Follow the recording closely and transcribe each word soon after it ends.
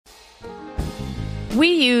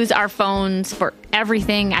We use our phones for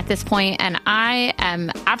everything at this point, and I am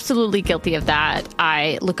absolutely guilty of that.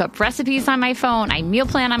 I look up recipes on my phone. I meal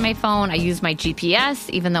plan on my phone. I use my GPS,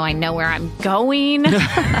 even though I know where I'm going.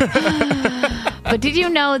 But did you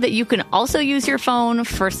know that you can also use your phone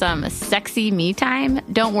for some sexy me time?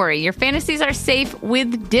 Don't worry, your fantasies are safe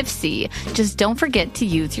with Dipsea. Just don't forget to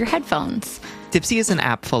use your headphones. Dipsea is an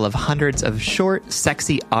app full of hundreds of short,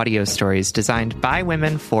 sexy audio stories designed by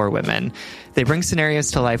women for women. They bring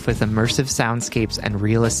scenarios to life with immersive soundscapes and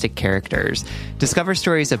realistic characters. Discover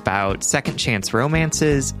stories about second chance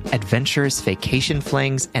romances, adventurous vacation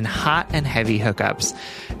flings, and hot and heavy hookups.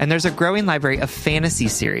 And there's a growing library of fantasy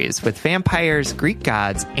series with vampires, Greek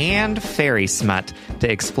gods, and fairy smut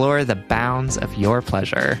to explore the bounds of your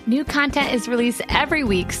pleasure. New content is released every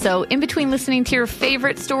week, so in between listening to your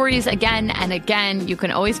favorite stories again and again, you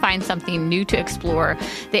can always find something new to explore.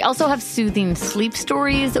 They also have soothing sleep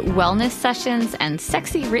stories, wellness sessions, and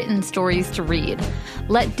sexy written stories to read.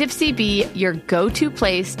 Let Dipsea be your go-to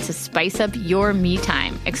place to spice up your me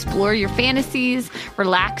time. Explore your fantasies,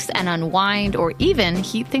 relax and unwind, or even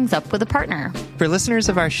heat things up with a partner. For listeners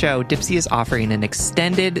of our show, Dipsea is offering an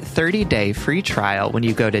extended 30-day free trial when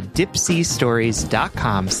you go to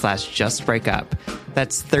dipseastories.com/justbreakup.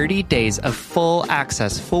 That's 30 days of full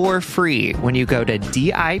access for free when you go to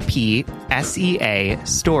DIPSEA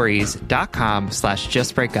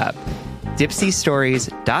stories.com/justbreakup.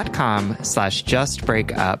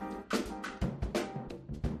 dipseastories.com/justbreakup.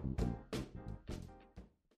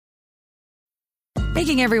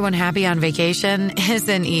 Making everyone happy on vacation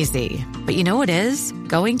isn't easy, but you know what is?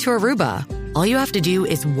 Going to Aruba. All you have to do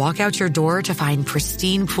is walk out your door to find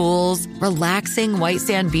pristine pools, relaxing white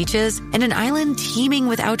sand beaches, and an island teeming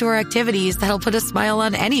with outdoor activities that'll put a smile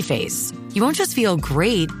on any face. You won't just feel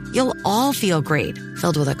great, you'll all feel great,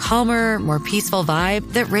 filled with a calmer, more peaceful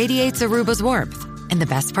vibe that radiates Aruba's warmth. And the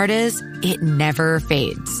best part is, it never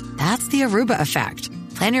fades. That's the Aruba effect.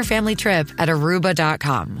 Plan your family trip at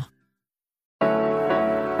Aruba.com.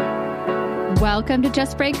 Welcome to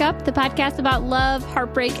Just Break Up, the podcast about love,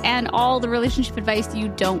 heartbreak, and all the relationship advice you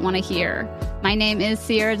don't want to hear. My name is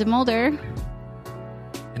Sierra DeMulder.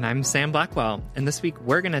 And I'm Sam Blackwell. And this week,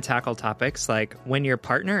 we're going to tackle topics like when your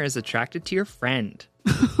partner is attracted to your friend,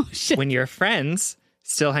 when your friends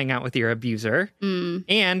still hang out with your abuser,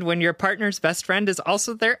 and when your partner's best friend is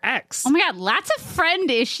also their ex. Oh my God, lots of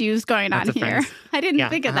friend issues going on here. I didn't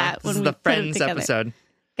think of that when we the put it Friends together. episode.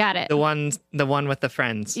 Got it. The one with the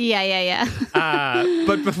friends. Yeah.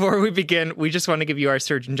 But before we begin, we just want to give you our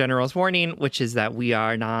Surgeon General's warning, which is that we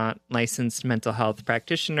are not licensed mental health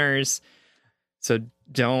practitioners. So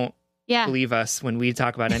don't believe us when we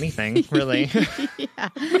talk about anything, really. Yeah.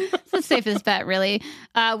 It's the safest bet, really.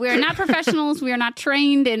 We are not professionals. We are not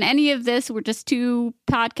trained in any of this. We're just two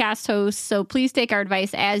podcast hosts. So please take our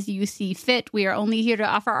advice as you see fit. We are only here to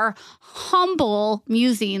offer our humble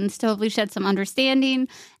musings to hopefully shed some understanding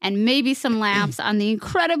and maybe some laughs on the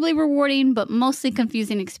incredibly rewarding but mostly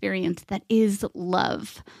confusing experience that is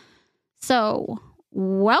love. So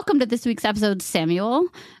welcome to this week's episode, Samuel.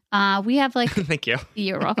 We have Thank you.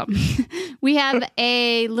 You're welcome. We have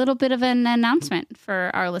a little bit of an announcement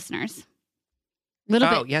for our listeners.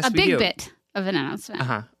 Yes, a big bit of an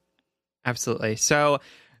announcement. Absolutely. So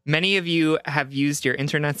many of you have used your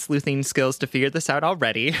internet sleuthing skills to figure this out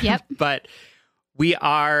already. Yep. But we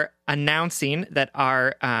are announcing that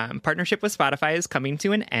our partnership with Spotify is coming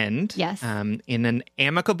to an end. Yes. In an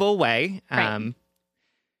amicable way. Right.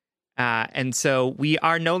 And so we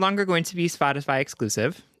are no longer going to be Spotify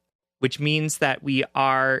exclusive, which means that we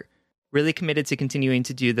are really committed to continuing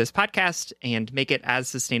to do this podcast and make it as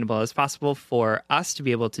sustainable as possible for us to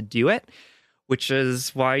be able to do it, which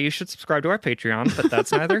is why you should subscribe to our Patreon, but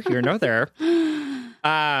that's neither here nor there.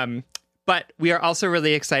 But we are also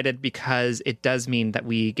really excited because it does mean that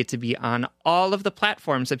we get to be on all of the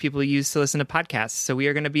platforms that people use to listen to podcasts. So we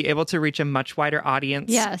are going to be able to reach a much wider audience.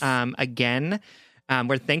 Yes. Again.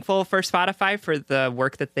 We're thankful for Spotify for the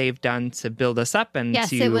work that they've done to build us up. And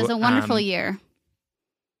yes, it was a wonderful year.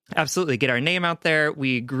 Absolutely. Get our name out there.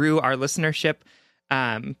 We grew our listenership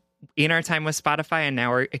in our time with Spotify, and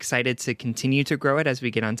now we're excited to continue to grow it as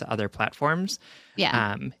we get onto other platforms.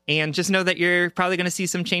 Yeah. And just know that you're probably going to see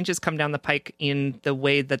some changes come down the pike in the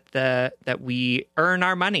way that that we earn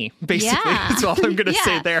our money, basically. Yeah. That's all I'm going to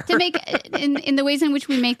say there. To make in the ways in which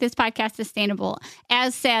we make this podcast sustainable.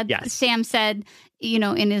 As Sam said,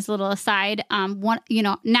 in his little aside,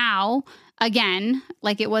 now, again,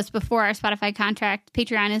 like it was before our Spotify contract,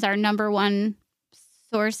 Patreon is our number one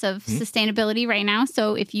source of sustainability right now.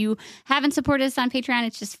 So if you haven't supported us on Patreon,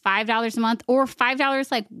 it's just $5 a month or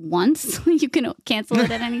 $5 like once. You can cancel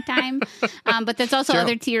it at any time. But there's also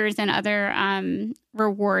other tiers and other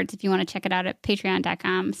rewards if you want to check it out at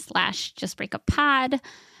patreon.com/justbreakuppod.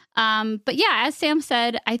 But yeah, as Sam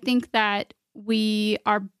said, I think that we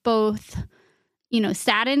are both,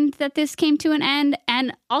 saddened that this came to an end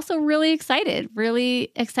and also really excited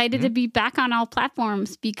to be back on all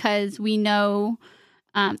platforms because we know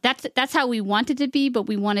that's how we wanted to be, but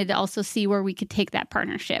we wanted to also see where we could take that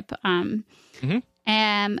partnership.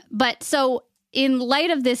 But so in light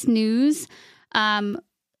of this news,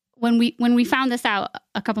 when we found this out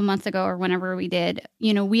a couple months ago or whenever we did,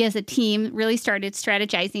 we as a team really started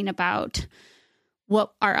strategizing about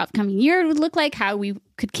what our upcoming year would look like, how we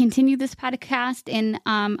could continue this podcast in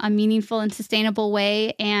a meaningful and sustainable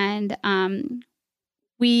way. And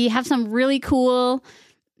we have some really cool,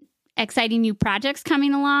 exciting new projects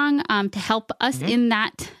coming along to help us in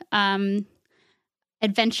that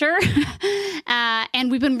adventure. And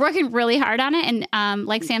we've been working really hard on it. And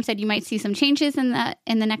like Sam said, you might see some changes in the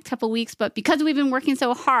next couple of weeks. But because we've been working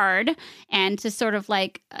so hard and to sort of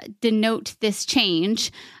like denote this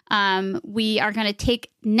change, we are going to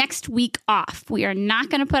take next week off. We are not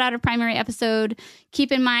going to put out a primary episode.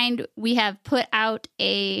 Keep in mind, we have put out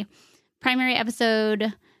a primary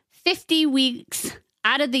episode 50 weeks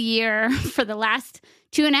out of the year for the last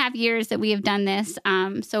 2.5 years that we have done this.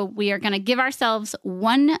 So we are going to give ourselves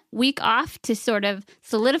 1 week off to sort of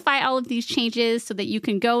solidify all of these changes so that you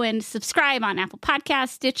can go and subscribe on Apple Podcasts,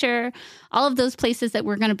 Stitcher, all of those places that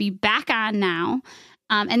we're going to be back on now.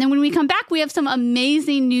 And then when we come back, we have some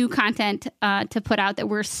amazing new content to put out that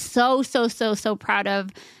we're so proud of,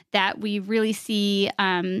 that we really see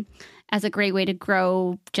as a great way to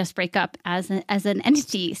grow Just Break Up as an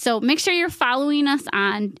entity. So make sure you're following us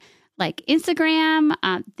on like Instagram.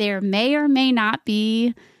 There may or may not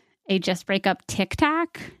be a Just Break Up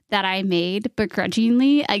TikTok that I made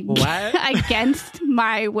begrudgingly against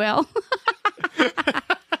my will.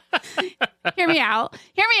 Hear me out.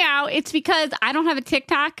 It's because I don't have a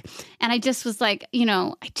TikTok and I just was like,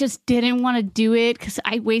 I just didn't want to do it because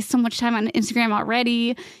I waste so much time on Instagram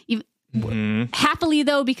already. Happily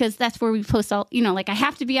though, because that's where we post all, I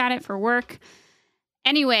have to be on it for work.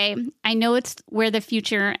 Anyway, I know it's where the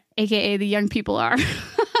future, aka the young people, are.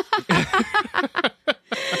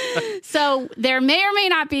 So there may or may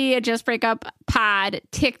not be a Just Break Up pod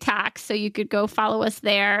TikTok, so you could go follow us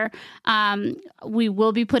there. We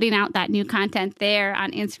will be putting out that new content there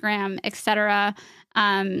on Instagram, etc.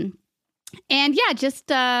 And yeah, just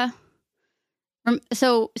so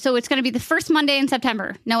it's going to be the first Monday in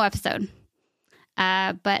September, no episode.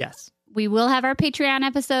 But yes, we will have our Patreon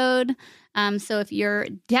episode. So if you're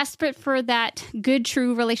desperate for that good,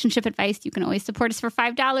 true relationship advice, you can always support us for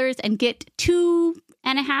 $5 and get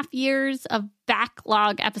 2.5 years of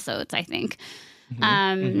backlog episodes, I think.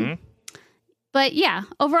 But yeah,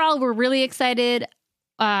 overall, we're really excited.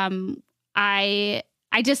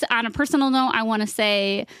 I just, on a personal note, I want to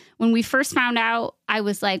say when we first found out, I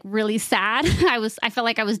was like really sad. I felt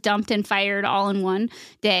like I was dumped and fired all in one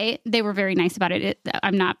day. They were very nice about it.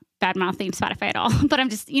 I'm not bad mouthing Spotify at all, but I'm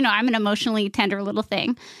just, I'm an emotionally tender little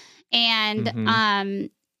thing.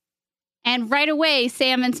 And, and right away,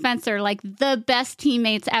 Sam and Spencer, like the best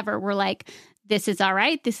teammates ever, were like, this is all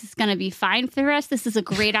right. This is going to be fine for us. This is a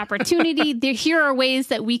great opportunity. Here are ways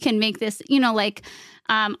that we can make this,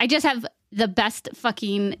 I just have the best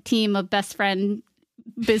fucking team of best friend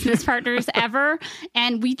business partners ever.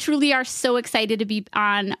 And we truly are so excited to be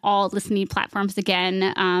on all listening platforms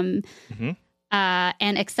again.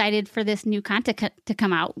 And excited for this new content to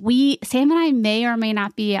come out. Sam and I may or may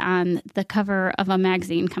not be on the cover of a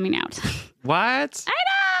magazine coming out. What? I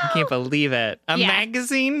know! I can't believe it. A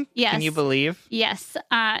magazine? Yes. Can you believe? Yes.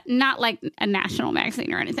 Not like a national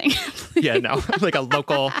magazine or anything. Yeah, no. Like a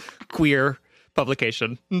local queer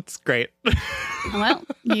publication. It's great. Well,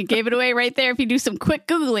 you gave it away right there if you do some quick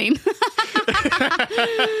Googling.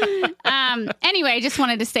 Anyway, I just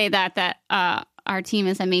wanted to say that our team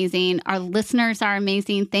is amazing. Our listeners are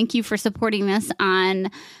amazing. Thank you for supporting us on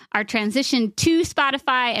our transition to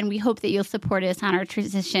Spotify, and we hope that you'll support us on our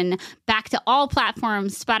transition back to all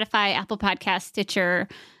platforms: Spotify, Apple Podcasts, Stitcher,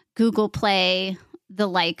 Google Play,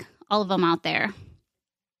 all of them out there.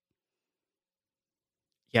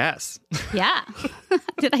 Yes. Yeah.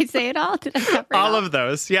 Did I say it all? Did I cover it all of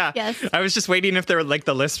those? Yeah. Yes. I was just waiting if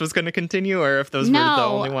the list was going to continue or if those were the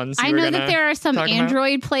only ones you were going to I know that there are some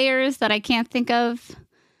Android players that I can't think of.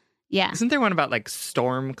 Yeah. Isn't there one about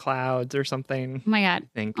storm clouds or something? Oh my God. I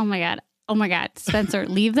think. Oh my God. Spencer,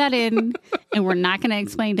 leave that in and we're not going to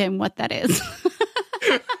explain to him what that is.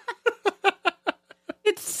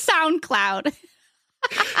 SoundCloud.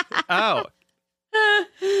 Oh.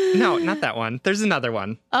 No, not that one. There's another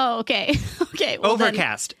one. Oh, okay. Okay. Well,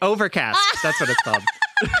 Overcast. Overcast. That's what it's called.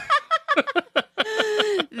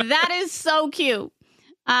 That is so cute.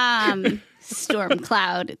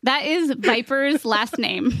 Stormcloud. That is Viper's last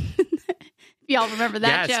name. If y'all remember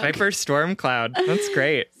that joke. Yes, Viper Stormcloud. That's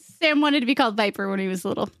great. Sam wanted to be called Viper when he was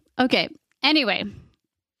little. Okay. Anyway.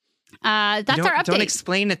 That's our update. Don't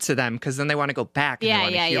explain it to them because then they want to go back and they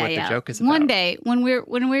want to hear what the joke is about. One day when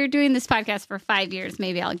we're doing this podcast for 5 years,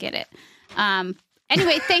 maybe I'll get it.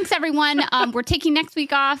 Anyway, thanks everyone. We're taking next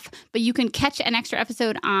week off, but you can catch an extra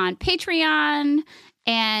episode on Patreon.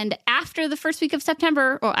 And after the first week of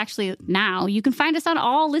September, or actually now, you can find us on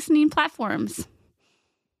all listening platforms.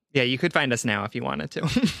 Yeah, you could find us now if you wanted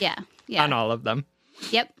to. Yeah. On all of them.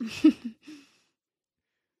 Yep.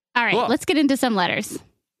 All right, Cool. Let's get into some letters.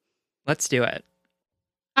 Let's do it.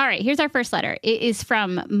 All right, here's our first letter. It is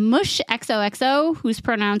from Mush XOXO, whose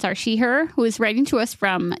pronouns are she, her, who is writing to us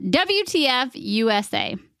from WTF,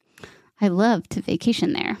 USA. I love to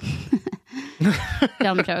vacation there.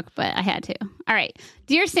 Dumb joke, but I had to. All right.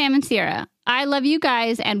 Dear Sam and Sierra, I love you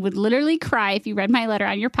guys and would literally cry if you read my letter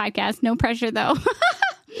on your podcast. No pressure, though.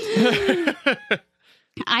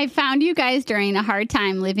 I found you guys during a hard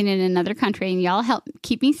time living in another country, and y'all helped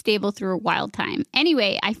keep me stable through a wild time.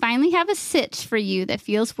 Anyway, I finally have a sitch for you that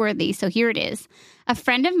feels worthy, so here it is. A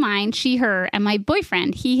friend of mine, she, her, and my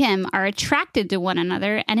boyfriend, he, him, are attracted to one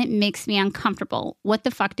another, and it makes me uncomfortable. What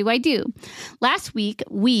the fuck do I do? Last week,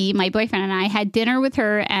 my boyfriend and I, had dinner with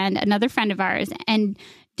her and another friend of ours, and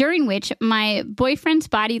during which my boyfriend's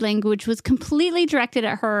body language was completely directed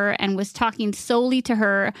at her and was talking solely to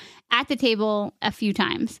her at the table a few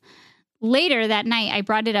times. Later that night, I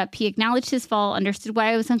brought it up. He acknowledged his fault, understood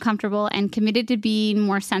why I was uncomfortable, and committed to being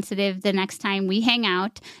more sensitive the next time we hang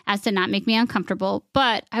out as to not make me uncomfortable.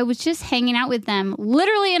 But I was just hanging out with them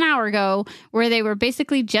literally an hour ago where they were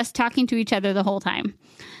basically just talking to each other the whole time.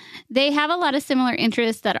 They have a lot of similar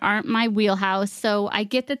interests that aren't my wheelhouse, so I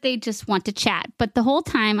get that they just want to chat. But the whole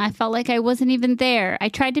time, I felt like I wasn't even there. I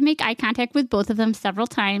tried to make eye contact with both of them several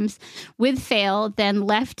times with fail, then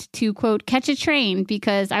left to, quote, catch a train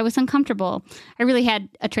because I was uncomfortable. I really had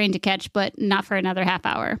a train to catch, but not for another half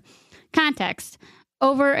hour. Context.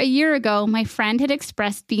 Over a year ago, my friend had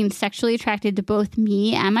expressed being sexually attracted to both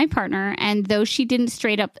me and my partner, and though she didn't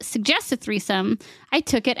straight up suggest a threesome, I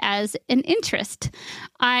took it as an interest.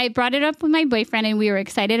 I brought it up with my boyfriend, and we were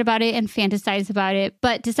excited about it and fantasized about it,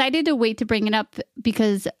 but decided to wait to bring it up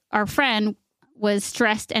because our friend was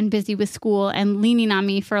stressed and busy with school and leaning on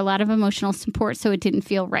me for a lot of emotional support, so it didn't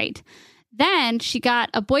feel right. Then she got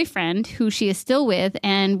a boyfriend who she is still with,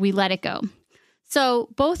 and we let it go. So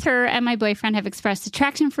both her and my boyfriend have expressed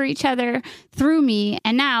attraction for each other through me.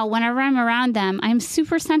 And now whenever I'm around them, I'm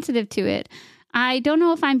super sensitive to it. I don't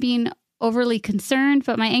know if I'm being overly concerned,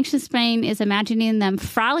 but my anxious brain is imagining them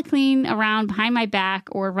frolicking around behind my back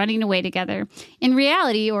or running away together. In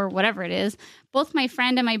reality, or whatever it is, both my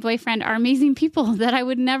friend and my boyfriend are amazing people that I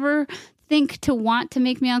would never think to want to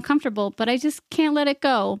make me uncomfortable, but I just can't let it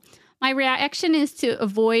go. My reaction is to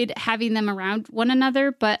avoid having them around one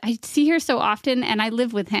another, but I see her so often and I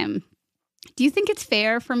live with him. Do you think it's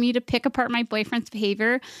fair for me to pick apart my boyfriend's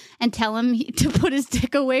behavior and tell him to put his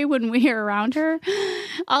dick away when we are around her?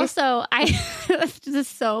 Also,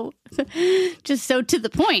 just so to the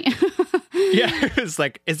point. Yeah, it was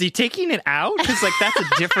like, is he taking it out? Because like that's a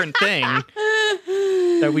different thing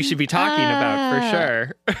that we should be talking about for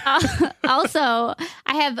sure. Also,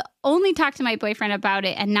 I have only talked to my boyfriend about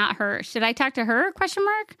it and not her. Should I talk to her? ?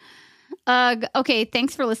 Okay,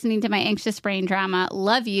 thanks for listening to my anxious brain drama.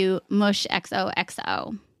 Love you, Mush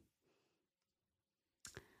XOXO.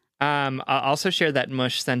 I'll also share that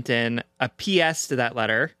Mush sent in a PS to that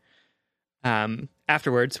letter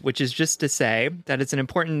afterwards, which is just to say that it's an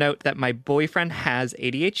important note that my boyfriend has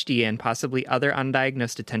ADHD and possibly other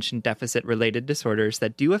undiagnosed attention deficit related disorders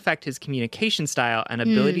that do affect his communication style and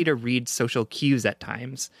ability to read social cues at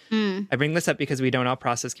times. I bring this up because we don't all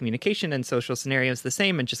process communication and social scenarios the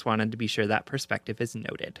same and just wanted to be sure that perspective is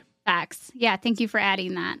noted. Facts. Yeah, thank you for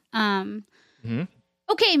adding that.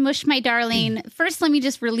 Okay, Mush, my darling. First, let me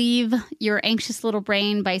just relieve your anxious little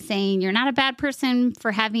brain by saying you're not a bad person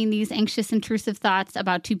for having these anxious, intrusive thoughts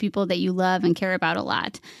about two people that you love and care about a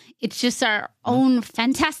lot. It's just our own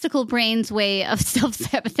fantastical brain's way of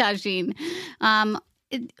self-sabotaging.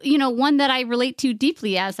 One that I relate to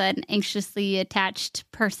deeply as an anxiously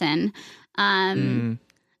attached person. I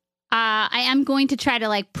am going to try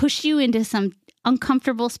to push you into some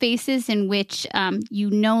uncomfortable spaces in which you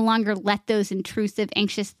no longer let those intrusive,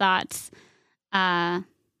 anxious thoughts,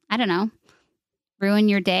 ruin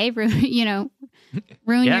your day, ruin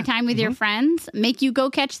your time with your friends, make you go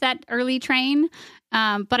catch that early train.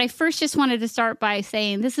 But I first just wanted to start by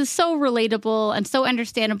saying this is so relatable and so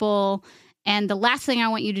understandable. And the last thing I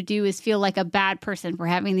want you to do is feel like a bad person for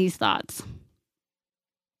having these thoughts.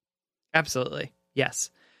 Absolutely. Yes.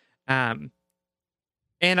 And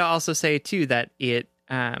I'll also say too that it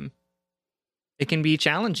can be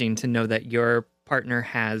challenging to know that your partner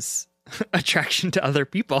has attraction to other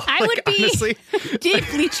people. I would be honestly.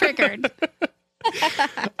 Deeply triggered.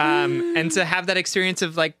 And to have that experience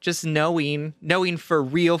of like just knowing for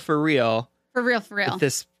real,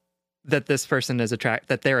 that this person is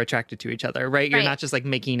that they're attracted to each other, right? You're not just like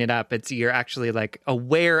making it up. You're actually like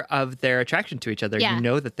aware of their attraction to each other. Yeah. You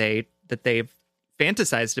know that they've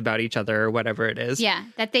fantasized about each other or whatever it is. Yeah,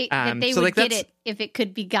 that they would get it if it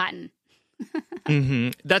could be gotten.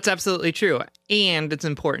 That's absolutely true. And it's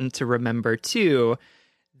important to remember too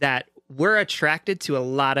that we're attracted to a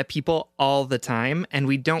lot of people all the time and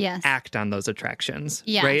we don't act on those attractions,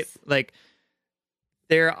 right? Like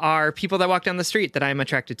there are people that walk down the street that I'm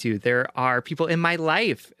attracted to. There are people in my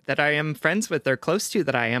life that I am friends with or close to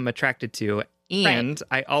that I am attracted to. And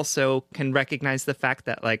I also can recognize the fact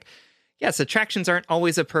that like, yes, attractions aren't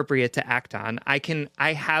always appropriate to act on.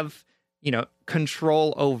 I have,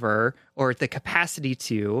 control over or the capacity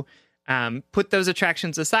to put those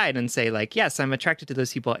attractions aside and say like, yes, I'm attracted to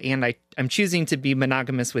those people and I'm choosing to be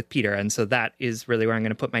monogamous with Peter. And so that is really where I'm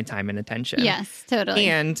going to put my time and attention. Yes, totally.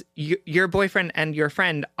 And your boyfriend and your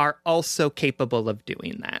friend are also capable of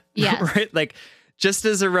doing that. Yes. Right? Like, just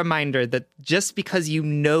as a reminder that just because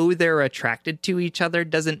they're attracted to each other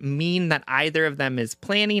doesn't mean that either of them is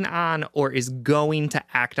planning on or is going to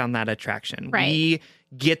act on that attraction. Right. We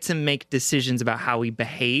get to make decisions about how we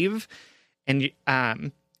behave. And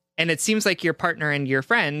it seems like your partner and your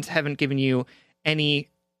friend haven't given you any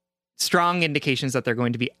strong indications that they're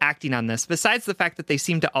going to be acting on this, besides the fact that they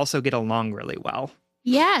seem to also get along really well.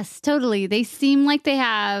 Yes, totally. They seem like they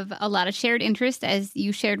have a lot of shared interest, as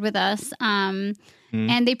you shared with us. And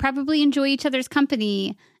they probably enjoy each other's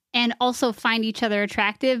company and also find each other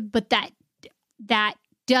attractive. But that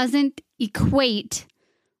doesn't equate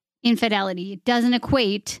infidelity. It doesn't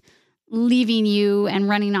equate leaving you and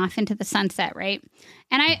running off into the sunset, right?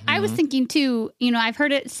 And I was thinking too, I've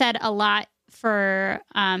heard it said a lot for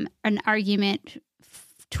an argument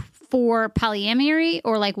for polyamory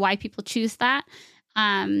or like why people choose that.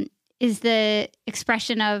 Is the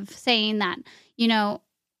expression of saying that,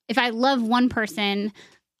 if I love one person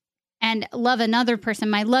and love another person,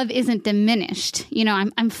 my love isn't diminished.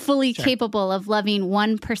 I'm fully capable of loving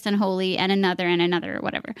one person wholly and another or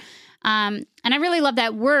whatever. And I really love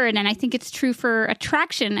that word. And I think it's true for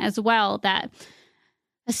attraction as well, that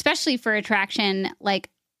especially for attraction, like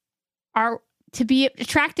to be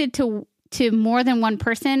attracted to more than one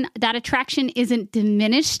person, that attraction isn't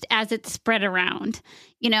diminished as it's spread around,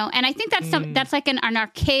 and I think that's like an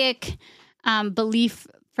archaic belief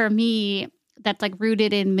for me that's like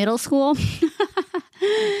rooted in middle school.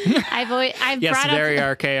 I've brought up very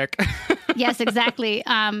archaic. Yes, exactly.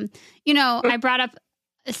 I brought up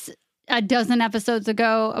a dozen episodes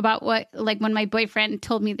ago about when my boyfriend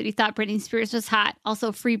told me that he thought Britney Spears was hot,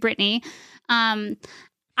 also free Britney.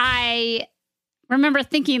 I remember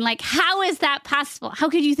thinking, like, how is that possible? How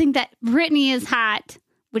could you think that Britney is hot,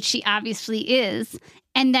 which she obviously is?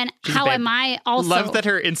 And then how am I also... Love that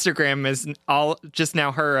her Instagram is all just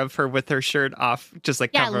now her with her shirt off, just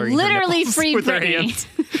like covering literally her free with Britney. Her hands.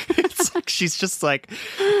 It's like she's just like,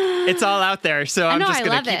 it's all out there, so I'm just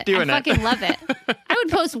going to keep doing it. I fucking love it. I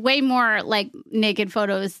would post way more like naked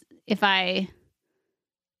photos if I,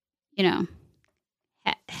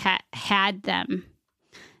 had them.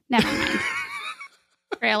 Never mind.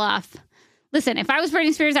 Trail off. Listen, if I was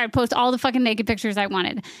Britney Spears, I'd post all the fucking naked pictures I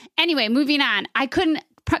wanted. Anyway, moving on. I couldn't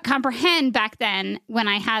comprehend back then when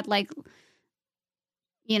I had when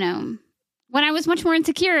I was much more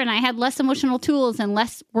insecure and I had less emotional tools and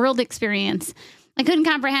less world experience. I couldn't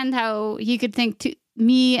comprehend how he could think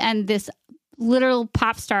me and this literal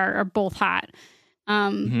pop star are both hot.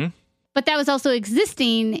 But that was also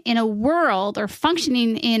existing in a world or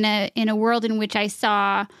functioning in a world in which I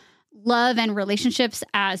saw love and relationships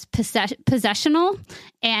as possessional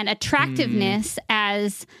and attractiveness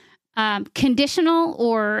as conditional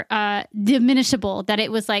or diminishable, that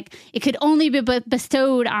it was like it could only be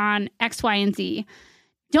bestowed on X, Y, and Z.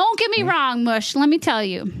 Don't get me wrong, Mush. Let me tell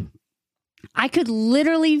you, I could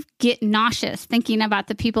literally get nauseous thinking about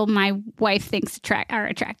the people my wife thinks are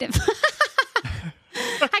attractive.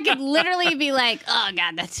 I could literally be like, oh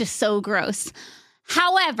God, that's just so gross.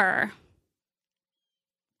 However,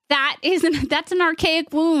 That's an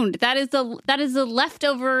archaic wound. That is the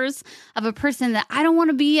leftovers of a person that I don't want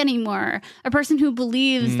to be anymore. A person who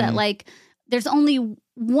believes that like there's only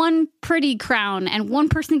one pretty crown and one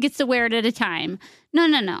person gets to wear it at a time.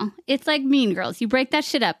 No. It's like Mean Girls. You break that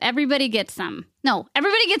shit up. Everybody gets some. No,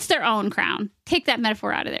 everybody gets their own crown. Take that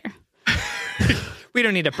metaphor out of there. We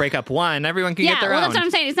don't need to break up one. Everyone can get their own. That's what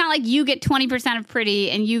I'm saying. It's not like you get 20% of pretty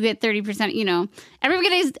and you get 30%, you know. Everybody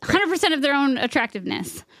gets 100% of their own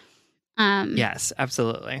attractiveness. Yes,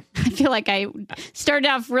 absolutely. I feel like I started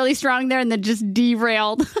off really strong there and then just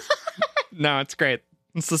derailed. No, it's great.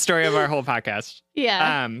 It's the story of our whole podcast.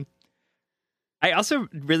 Yeah. I also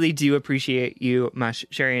really do appreciate you, Mush,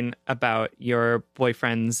 sharing about your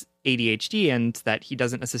boyfriend's ADHD and that he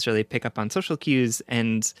doesn't necessarily pick up on social cues.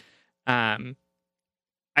 And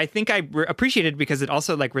I think I appreciated because it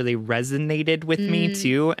also like really resonated with me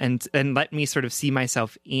too, and let me sort of see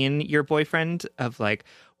myself in your boyfriend of like,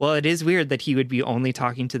 well, it is weird that he would be only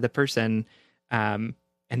talking to the person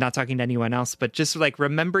and not talking to anyone else, but just like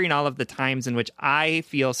remembering all of the times in which I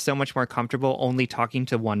feel so much more comfortable only talking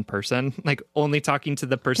to one person, like only talking to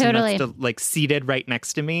the person that's like seated right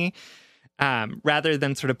next to me, rather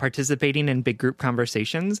than sort of participating in big group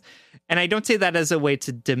conversations. And I don't say that as a way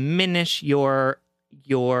to diminish your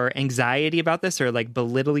anxiety about this or like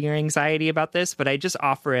belittle your anxiety about this, but I just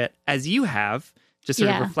offer it as you have, just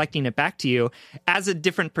sort of reflecting it back to you as a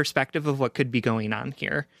different perspective of what could be going on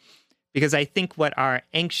here. Because I think what our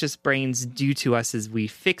anxious brains do to us is we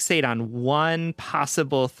fixate on one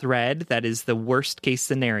possible thread that is the worst case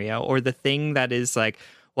scenario, or the thing that is like,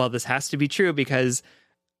 well, this has to be true because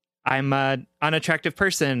I'm an unattractive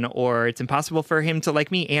person, or it's impossible for him to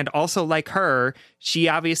like me and also like her. She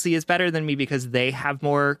obviously is better than me because they have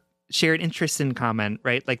more shared interests in common,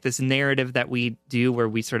 right? Like this narrative that we do where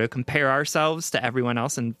we sort of compare ourselves to everyone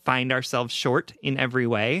else and find ourselves short in every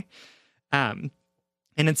way.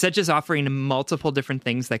 And instead just offering multiple different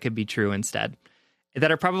things that could be true instead,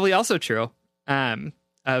 that are probably also true.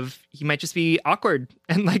 Of he might just be awkward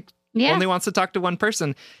and like only wants to talk to one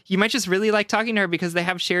person. He might just really like talking to her because they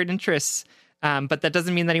have shared interests. But that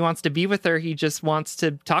doesn't mean that he wants to be with her. He just wants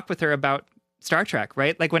to talk with her about Star Trek,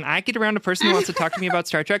 right? Like when I get around a person who wants to talk to me about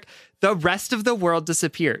Star Trek, the rest of the world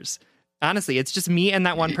disappears. Honestly, it's just me and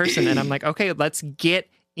that one person. And I'm like, okay, let's get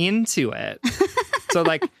into it. So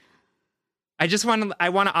like, I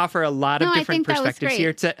want to offer a lot of different perspectives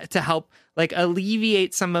here to help like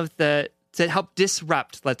alleviate some of to help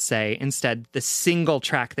disrupt, let's say, instead the single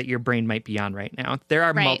track that your brain might be on right now. There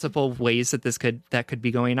are multiple ways that could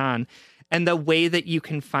be going on. And the way that you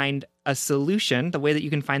can find a solution, the way that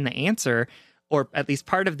you can find the answer, or at least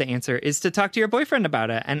part of the answer, is to talk to your boyfriend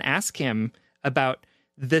about it and ask him about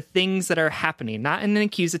the things that are happening, not in an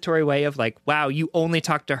accusatory way of like, wow, you only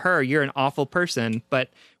talk to her, you're an awful person,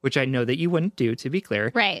 but which I know that you wouldn't do, to be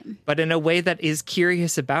clear. Right. But in a way that is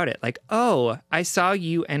curious about it. Like, oh, I saw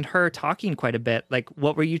you and her talking quite a bit. Like,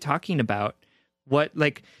 what were you talking about? What,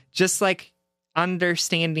 like, just like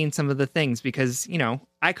understanding some of the things, because, you know,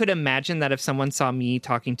 I could imagine that if someone saw me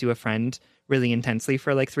talking to a friend really intensely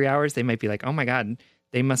for like 3 hours, they might be like, oh my God,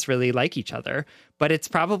 they must really like each other. But it's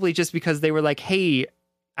probably just because they were like, hey,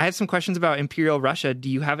 I have some questions about Imperial Russia. Do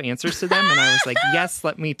you have answers to them? And I was like, yes,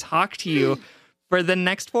 let me talk to you for the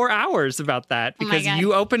next 4 hours about that, because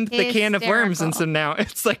you opened the can of worms. And so now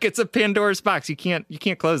it's like, it's a Pandora's box. You can't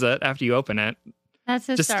close it after you open it. That's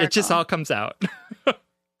hysterical. It just all comes out.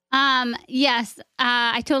 Yes,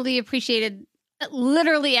 I totally appreciated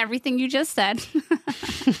literally everything you just said.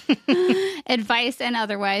 Advice and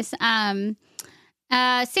otherwise. Sam's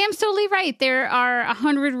totally right. There are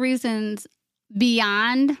 100 reasons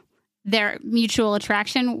beyond their mutual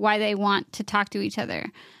attraction why they want to talk to each other.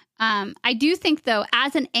 I do think, though,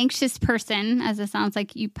 as an anxious person, as it sounds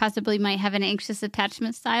like you possibly might have an anxious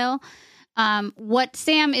attachment style, what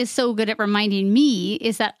Sam is so good at reminding me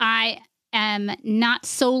is that I am not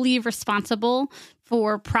solely responsible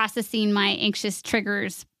for processing my anxious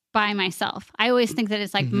triggers by myself. I always think that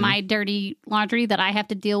it's like my dirty laundry that I have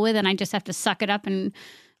to deal with, and I just have to suck it up and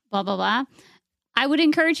blah, blah, blah. I would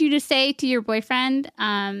encourage you to say to your boyfriend,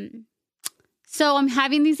 so I'm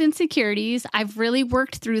having these insecurities. I've really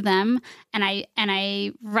worked through them, and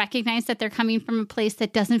I recognize that they're coming from a place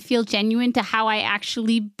that doesn't feel genuine to how I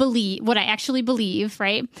actually believe, what I actually believe,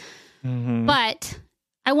 right? Mm-hmm. But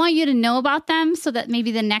I want you to know about them so that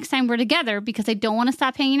maybe the next time we're together, because I don't want to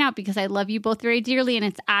stop hanging out, because I love you both very dearly, and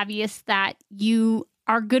it's obvious that you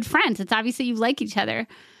are good friends. It's obvious that you like each other.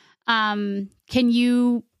 Can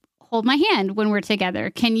you hold my hand when we're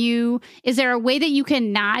together? Is there a way that you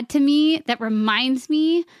can nod to me that reminds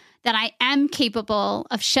me that I am capable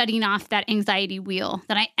of shutting off that anxiety wheel,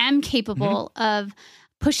 that I am capable of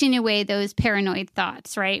pushing away those paranoid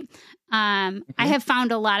thoughts, right? I have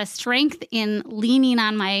found a lot of strength in leaning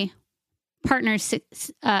on my partner's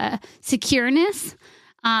secureness,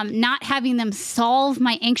 not having them solve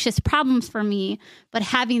my anxious problems for me, but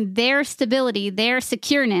having their stability, their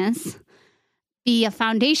secureness be a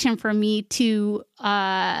foundation for me to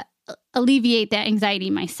alleviate that anxiety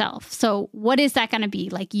myself. So what is that going to be?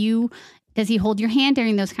 Like does he hold your hand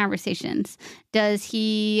during those conversations? Does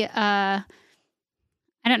he, I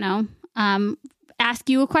don't know, ask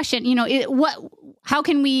you a question? You know, how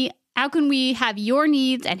can we have your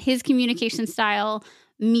needs and his communication style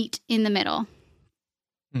meet in the middle?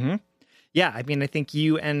 Mm-hmm. Yeah. I mean, I think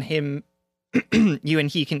you and him, you and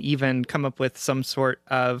he can even come up with some sort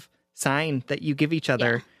of sign that you give each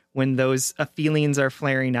other when those feelings are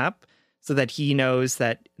flaring up, so that he knows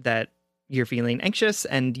that you're feeling anxious,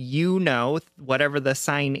 and you know, whatever the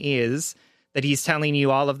sign is, that he's telling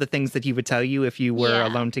you all of the things that he would tell you if you were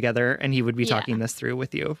alone together, and he would be talking this through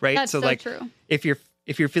with you, right? That's so like true. If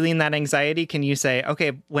you're feeling that anxiety, can you say,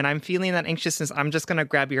 okay, when I'm feeling that anxiousness, I'm just going to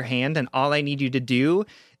grab your hand, and all I need you to do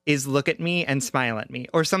is look at me and smile at me,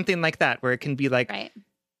 or something like that, where it can be like, right.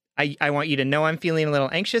 I want you to know I'm feeling a little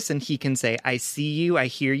anxious, and he can say, I see you, I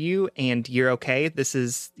hear you, and you're okay. This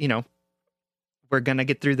is, we're going to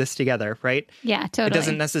get through this together, right? Yeah, totally. It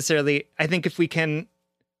doesn't necessarily, I think if we can,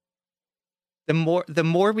 the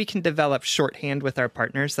more we can develop shorthand with our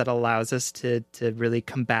partners that allows us to really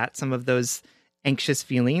combat some of those anxious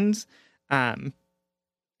feelings, it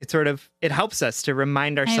helps us to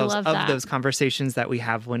remind ourselves of those conversations that we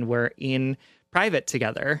have when we're in private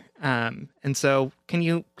together. And so can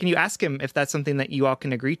you ask him if that's something that you all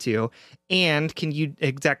can agree to? And can you,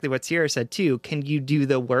 exactly what Sierra said too, can you do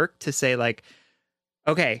the work to say like,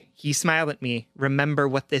 okay, he smiled at me. Remember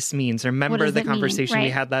what this means. Remember the conversation we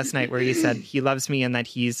had last night where he said he loves me and that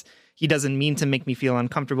he doesn't mean to make me feel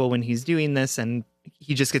uncomfortable when he's doing this. And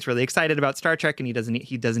he just gets really excited about Star Trek and he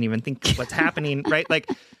doesn't even think what's happening, right? Like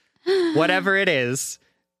whatever it is,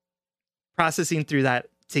 processing through that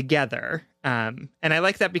together. And I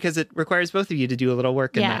like that because it requires both of you to do a little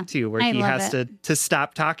work in that too, where he has to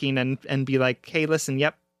stop talking and be like, hey, listen,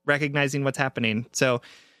 recognizing what's happening. So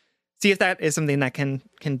see if that is something that can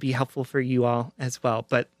be helpful for you all as well.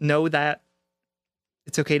 But know that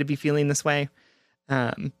it's okay to be feeling this way.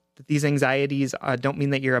 That these anxieties don't mean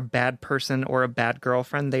that you're a bad person or a bad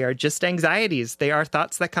girlfriend. They are just anxieties. They are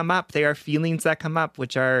thoughts that come up. They are feelings that come up,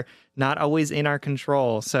 which are not always in our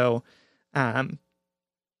control. So,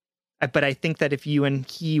 but I think that if you and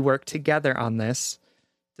he work together on this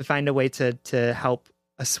to find a way to help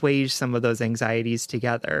assuage some of those anxieties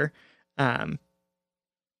together,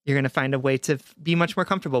 you're going to find a way to be much more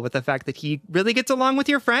comfortable with the fact that he really gets along with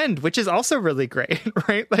your friend, which is also really great,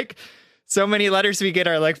 right? Like so many letters we get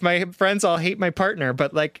are like, my friends all hate my partner,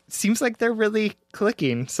 but like, seems like they're really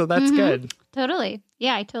clicking. So that's good. Totally.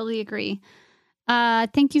 Yeah, I totally agree.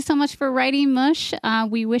 Thank you so much for writing, Mush.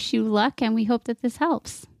 We wish you luck and we hope that this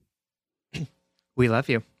helps. We love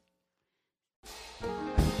you.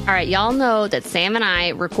 All right, y'all know that Sam and I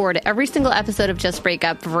record every single episode of Just Break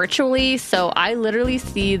Up virtually, so I literally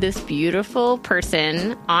see this beautiful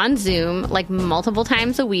person on Zoom like multiple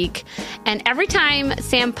times a week, and every time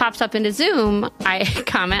Sam pops up into Zoom, I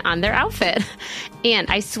comment on their outfit. And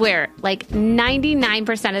I swear, like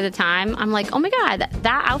 99% of the time, I'm like, oh my God,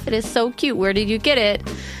 that outfit is so cute. Where did you get it?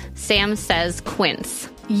 Sam says Quince.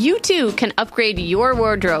 You too can upgrade your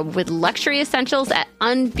wardrobe with luxury essentials at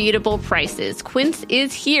unbeatable prices. Quince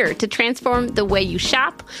is here to transform the way you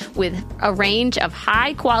shop with a range of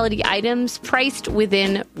high-quality items priced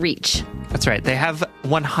within reach. That's right. They have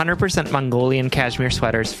 100% Mongolian cashmere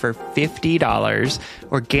sweaters for $50,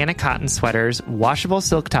 organic cotton sweaters, washable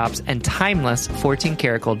silk tops, and timeless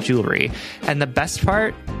 14-karat gold jewelry. And the best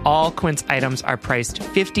part, all Quince items are priced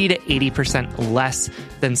 50 to 80% less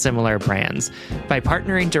than similar brands. By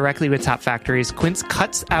partnering directly with top factories, Quince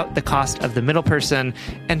cuts out the cost of the middle person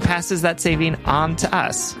and passes that saving on to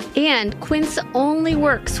us. And Quince only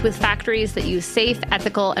works with factories that use safe,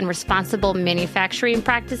 ethical, and responsible manufacturing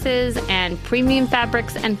practices and premium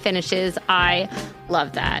fabrics and finishes. I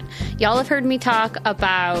love that. Y'all have heard me talk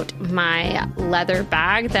about my leather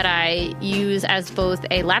bag that I use as both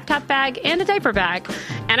a laptop bag and a diaper bag.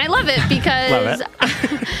 And I love it because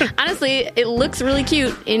honestly, it looks really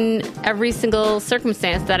cute in every single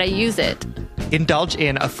circumstance that I use it. Indulge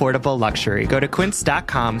in affordable luxury. Go to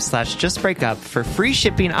quince.com/justbreakup for free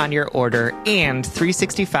shipping on your order and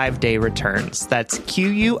 365-day returns. That's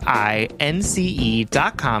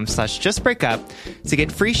QUINCE.com/justbreakup to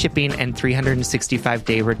get free shipping and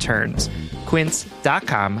 365-day returns.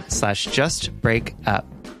 Quince.com/justbreakup.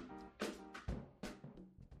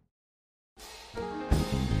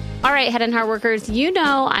 All right, Head and Heart workers, you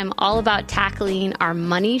know I'm all about tackling our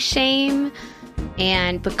money shame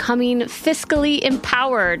and becoming fiscally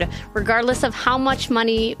empowered, regardless of how much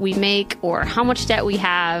money we make or how much debt we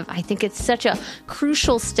have. I think it's such a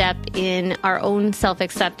crucial step in our own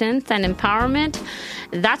self-acceptance and empowerment.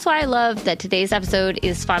 That's why I love that today's episode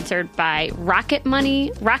is sponsored by Rocket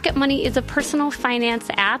Money. Rocket Money is a personal finance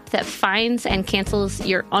app that finds and cancels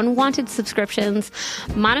your unwanted subscriptions,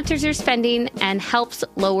 monitors your spending, and helps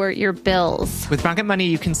lower your bills. With Rocket Money,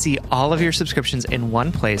 you can see all of your subscriptions in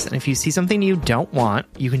one place, and if you see something you don't want,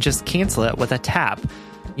 you can just cancel it with a tap.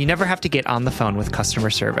 You never have to get on the phone with customer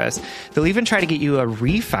service. They'll even try to get you a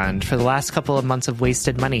refund for the last couple of months of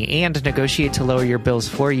wasted money and negotiate to lower your bills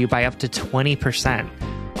for you by up to 20%.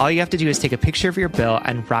 All you have to do is take a picture of your bill,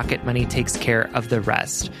 and Rocket Money takes care of the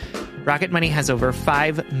rest. Rocket Money has over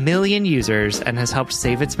 5 million users and has helped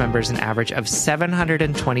save its members an average of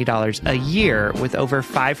 $720 a year with over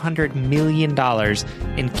 $500 million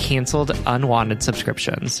in canceled unwanted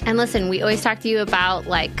subscriptions. And listen, we always talk to you about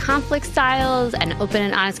like conflict styles and open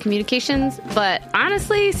and honest communications, but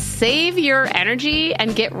honestly, save your energy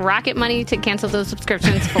and get Rocket Money to cancel those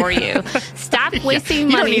subscriptions for you. Stop wasting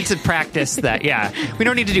money. You don't need to practice that. Yeah. We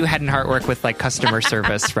don't need to do head and heart work with like customer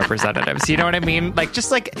service representatives. You know what I mean? Like, just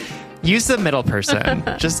like use the middle person.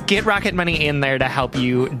 Just get Rocket Money in there to help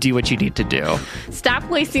you do what you need to do. Stop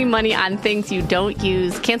wasting money on things you don't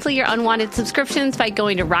use. Cancel your unwanted subscriptions by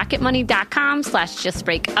going to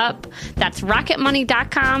rocketmoney.com/justbreakup. That's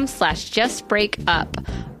rocketmoney.com/justbreakup.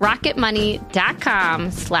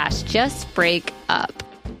 rocketmoney.com/justbreakup.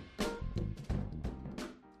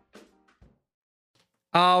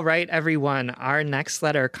 All right, everyone. Our next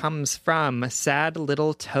letter comes from Sad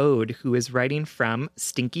Little Toad, who is writing from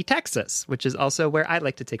Stinky, Texas, which is also where I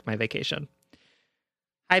like to take my vacation.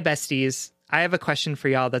 Hi, besties. I have a question for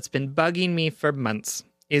y'all that's been bugging me for months.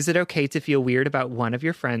 Is it okay to feel weird about one of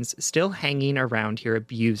your friends still hanging around your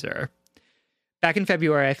abuser? Back in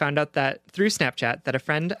February, I found out that through Snapchat that a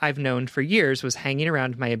friend I've known for years was hanging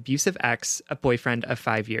around my abusive ex, a boyfriend of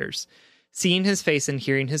 5 years. Seeing his face and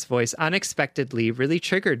hearing his voice unexpectedly really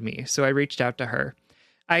triggered me, so I reached out to her.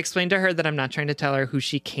 I explained to her that I'm not trying to tell her who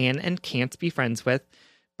she can and can't be friends with,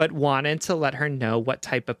 but wanted to let her know what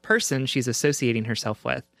type of person she's associating herself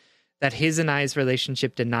with. That his and I's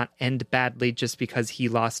relationship did not end badly just because he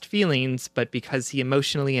lost feelings, but because he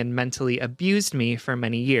emotionally and mentally abused me for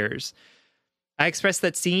many years. I expressed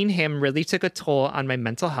that seeing him really took a toll on my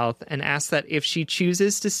mental health and asked that if she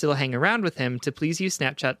chooses to still hang around with him, to please use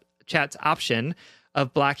Snapchat's option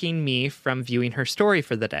of blocking me from viewing her story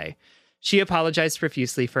for the day. She apologized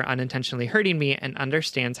profusely for unintentionally hurting me and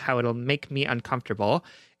understands how it'll make me uncomfortable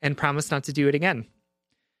and promised not to do it again.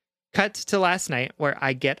 Cut to last night, where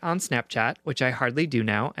I get on Snapchat, which I hardly do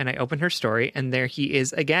now, and I open her story, and there he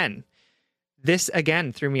is again. This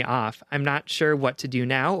again threw me off. I'm not sure what to do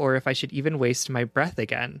now or if I should even waste my breath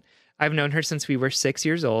again. I've known her since we were 6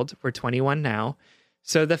 years old. We're 21 now.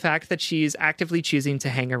 So the fact that she's actively choosing to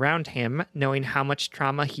hang around him, knowing how much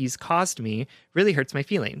trauma he's caused me, really hurts my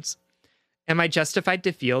feelings. Am I justified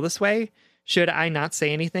to feel this way? Should I not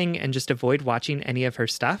say anything and just avoid watching any of her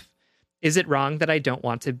stuff? Is it wrong that I don't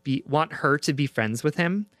want her to be friends with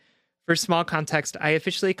him? For small context, I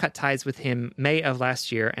officially cut ties with him May of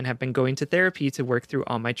last year and have been going to therapy to work through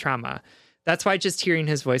all my trauma. That's why just hearing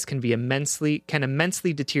his voice can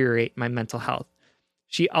immensely deteriorate my mental health.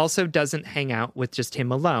 She also doesn't hang out with just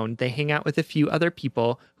him alone. They hang out with a few other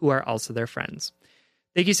people who are also their friends.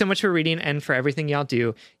 Thank you so much for reading and for everything y'all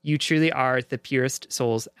do. You truly are the purest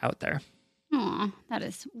souls out there. Aw, that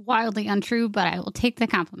is wildly untrue, but I will take the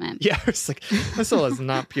compliment. Yeah, it's like, my soul is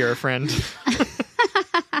not pure, friend.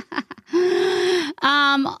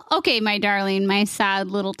 Okay, my darling, my sad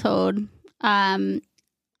little toad. I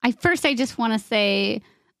just want to say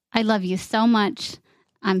I love you so much.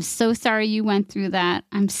 I'm so sorry you went through that.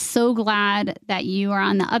 I'm so glad that you are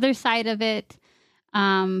on the other side of it.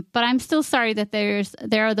 But I'm still sorry that there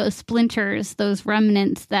are those splinters, those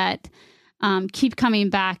remnants that keep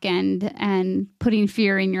coming back and putting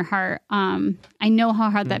fear in your heart. I know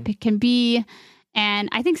how hard that can be. And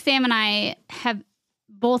I think Sam and I have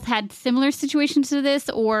both had similar situations to this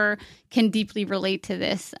or can deeply relate to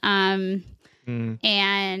this. And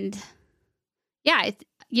yeah,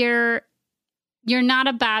 you're not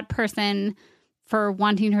a bad person for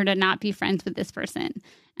wanting her to not be friends with this person.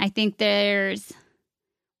 I think there's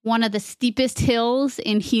one of the steepest hills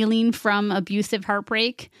in healing from abusive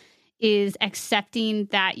heartbreak is accepting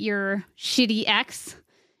that your shitty ex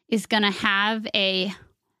is going to have a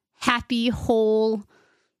happy, whole,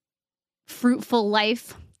 fruitful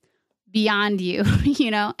life beyond you,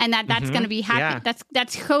 and that's going to be happy. Yeah.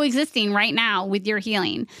 That's coexisting right now with your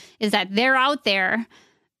healing, is that they're out there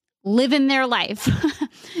living their life,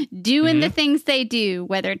 doing the things they do,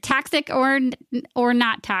 whether toxic or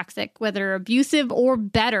not toxic, whether abusive or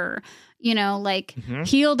better,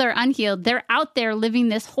 healed or unhealed. They're out there living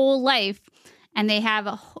this whole life, and they have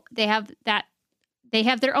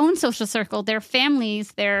their own social circle, their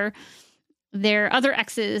families, their other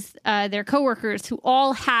exes, their coworkers, who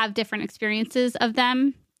all have different experiences of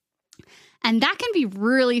them. And that can be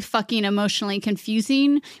really fucking emotionally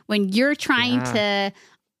confusing when you're trying to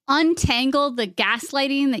untangle the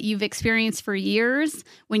gaslighting that you've experienced for years,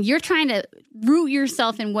 when you're trying to root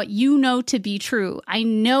yourself in what you know to be true. I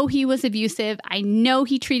know he was abusive. I know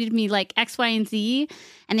he treated me like X, Y, and Z.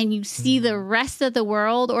 And then you see the rest of the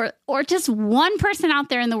world, or just one person out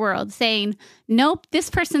there in the world saying, nope, this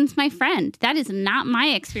person's my friend. That is not my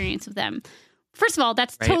experience with them. First of all,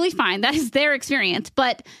 that's totally fine. That is their experience.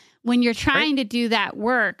 But when you're trying to do that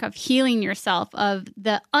work of healing yourself, of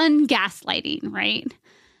the ungaslighting, right?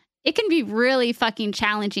 It can be really fucking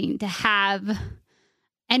challenging to have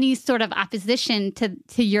any sort of opposition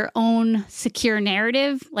to your own secure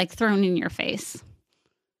narrative, like, thrown in your face.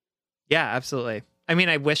 Yeah, absolutely. I mean,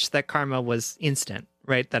 I wish that karma was instant,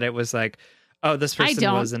 right? That it was like, oh, this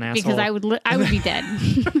person was an asshole. Because I would be dead.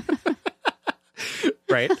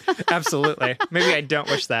 Right. Absolutely. Maybe I don't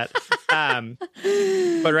wish that.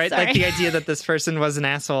 But right, like the idea that this person was an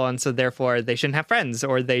asshole, and so therefore they shouldn't have friends,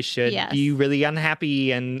 or they should be really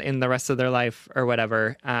unhappy in the rest of their life or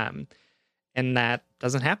whatever. And that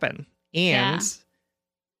doesn't happen. And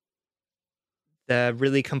the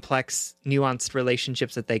really complex, nuanced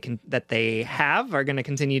relationships that they have are going to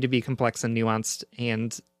continue to be complex and nuanced,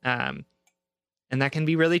 and that can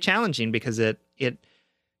be really challenging because it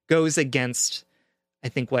goes against, I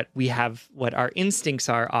think, what our instincts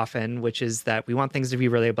are often, which is that we want things to be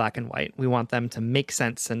really black and white. We want them to make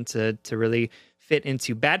sense and to really fit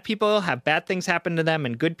into bad people have bad things happen to them,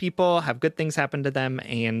 and good people have good things happen to them,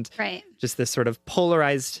 and just this sort of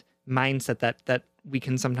polarized mindset that we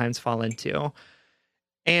can sometimes fall into.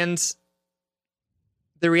 And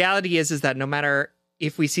the reality is that no matter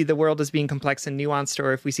if we see the world as being complex and nuanced,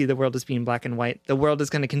 or if we see the world as being black and white, the world is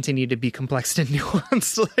going to continue to be complex and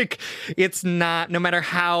nuanced. Like, it's not, no matter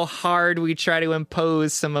how hard we try to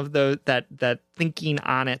impose some of that thinking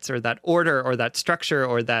on it, or that order, or that structure,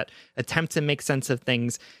 or that attempt to make sense of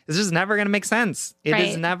things, it's just never going to make sense. It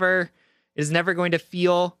is never going to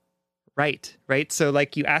feel right. So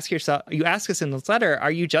like, you ask us in this letter,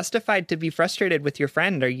 are you justified to be frustrated with your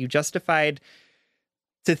friend? Are you justified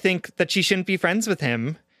to think that she shouldn't be friends with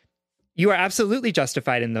him? You are absolutely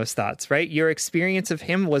justified in those thoughts, right? Your experience of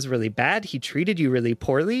him was really bad. He treated you really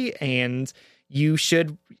poorly, and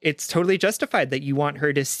it's totally justified that you want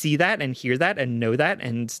her to see that and hear that and know that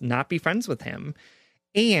and not be friends with him.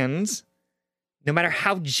 And no matter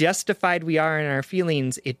how justified we are in our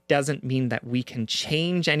feelings, it doesn't mean that we can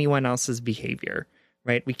change anyone else's behavior,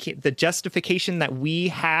 right? We can't. The justification that we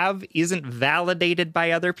have isn't validated by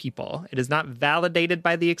other people. It is not validated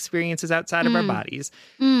by the experiences outside of our bodies.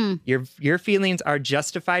 Your feelings are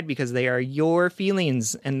justified because they are your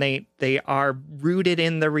feelings, and they are rooted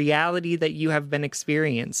in the reality that you have been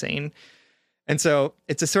experiencing. And so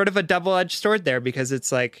it's a sort of a double-edged sword there, because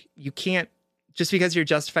it's like, you can't, just because you're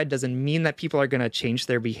justified doesn't mean that people are going to change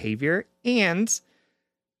their behavior, and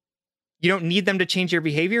you don't need them to change your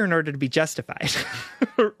behavior in order to be justified.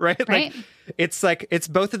 Right? Like, it's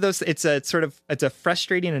both of those. It's a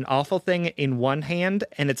frustrating and awful thing in one hand,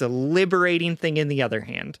 and it's a liberating thing in the other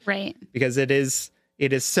hand. Right. Because it is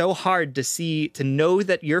so hard to know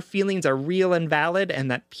that your feelings are real and valid, and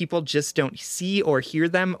that people just don't see or hear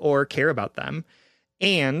them or care about them.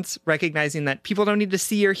 And recognizing that people don't need to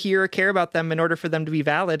see or hear or care about them in order for them to be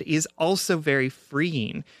valid is also very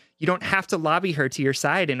freeing. You don't have to lobby her to your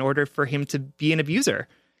side in order for him to be an abuser.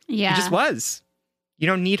 Yeah. He just was. You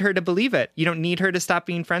don't need her to believe it. You don't need her to stop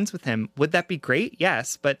being friends with him. Would that be great?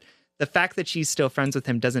 Yes. But the fact that she's still friends with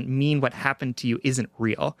him doesn't mean what happened to you isn't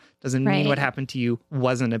real. Doesn't mean what happened to you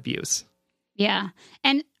wasn't abuse. Yeah.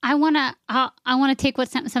 And I want to take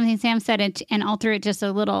something Sam said and alter it just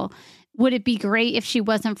a little. Would it be great if she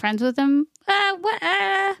wasn't friends with him?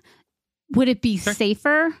 Would it be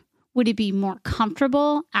safer? Would it be more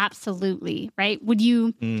comfortable? Absolutely. Right. Would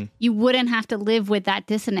you, you wouldn't have to live with that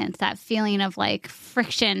dissonance, that feeling of like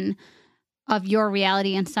friction of your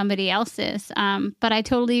reality and somebody else's. But I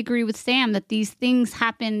totally agree with Sam that these things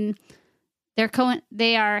happen.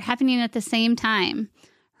 They are happening at the same time.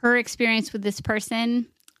 Her experience with this person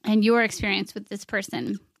and your experience with this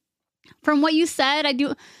person. From what you said, I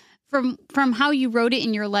do, from how you wrote it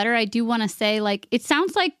in your letter, I do want to say, like, it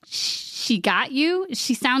sounds like she got you. It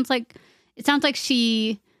sounds like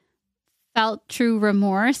she felt true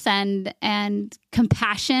remorse and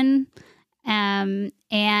compassion, and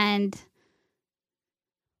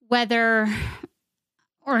whether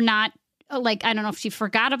or not, like, I don't know if she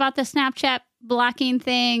forgot about the Snapchat blocking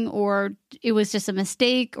thing or it was just a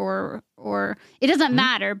mistake or it doesn't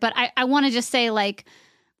matter. But I want to just say, like,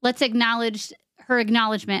 let's acknowledge her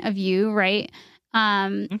acknowledgement of you, right?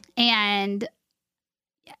 And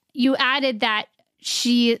you added that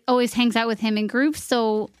she always hangs out with him in groups.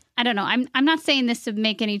 So I don't know. I'm not saying this to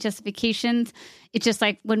make any justifications. It's just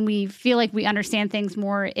like when we feel like we understand things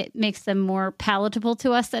more, it makes them more palatable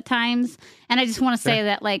to us at times. And I just want to say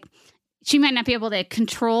that, like, she might not be able to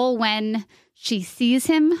control when she sees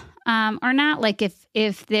him or not. Like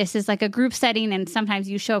if this is like a group setting and sometimes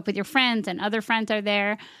you show up with your friends and other friends are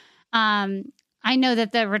there. I know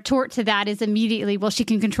that the retort to that is immediately, well, she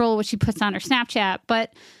can control what she puts on her Snapchat.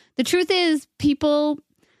 But the truth is, people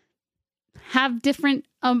have different,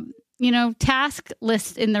 task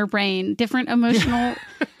lists in their brain, different emotional.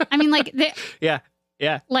 I mean, like, yeah.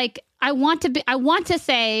 Like, I want to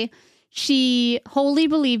say she wholly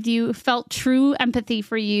believed you, felt true empathy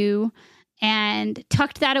for you, and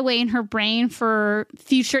tucked that away in her brain for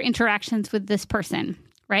future interactions with this person,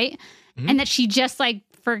 right? Mm-hmm. And that she just, like,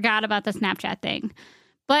 forgot about the Snapchat thing.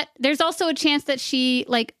 But there's also a chance that she,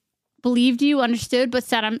 like, believed you, understood, but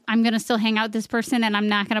said, I'm going to still hang out with this person and I'm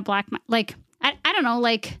not going to block my, like, I don't know,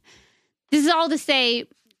 like, this is all to say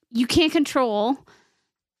you can't control,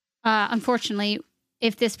 unfortunately,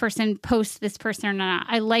 if this person posts this person or not.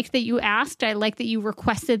 I like that you asked. I like that you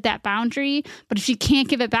requested that boundary. But if she can't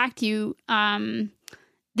give it back to you,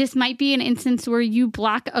 this might be an instance where you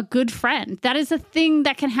block a good friend. That is a thing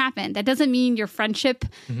that can happen. That doesn't mean your friendship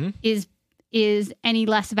is any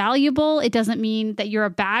less valuable. It doesn't mean that you're a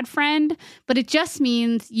bad friend, but it just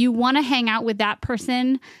means you want to hang out with that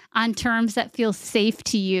person on terms that feel safe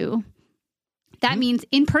to you. That means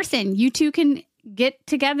in person, you two can get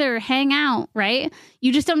together, hang out, right?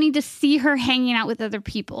 You just don't need to see her hanging out with other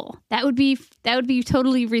people. That would be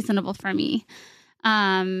totally reasonable for me.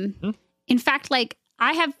 In fact, like,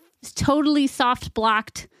 I have totally soft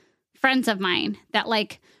blocked friends of mine that,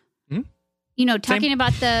 like, talking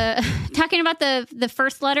about the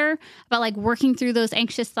first letter about, like, working through those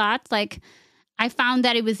anxious thoughts. Like, I found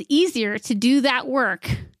that it was easier to do that work,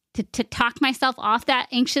 to talk myself off that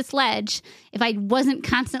anxious ledge if I wasn't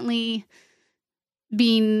constantly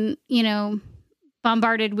being,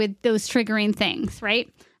 bombarded with those triggering things, right?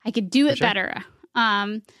 I could do it better.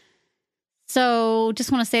 So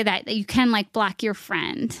just want to say that you can, like, block your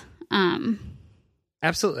friend.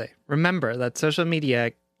 Absolutely. Remember that social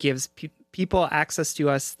media gives people access to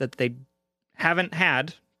us that they haven't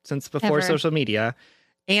had since before Ever. social media.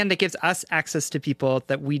 And it gives us access to people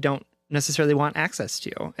that we don't necessarily want access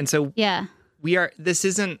to. And so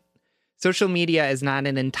social media is not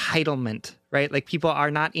an entitlement, right? Like, people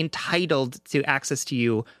are not entitled to access to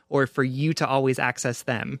you or for you to always access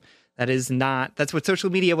them. That's what social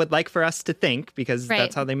media would like for us to think, because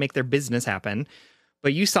that's how they make their business happen.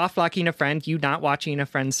 But you soft blocking a friend, you not watching a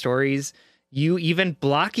friend's stories, you even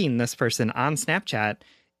blocking this person on Snapchat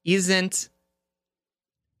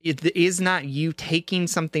it is not you taking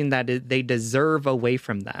something that they deserve away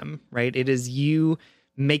from them, right? It is you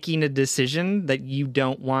making a decision that you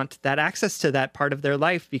don't want that access to that part of their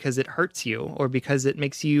life because it hurts you or because it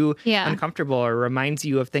makes you uncomfortable or reminds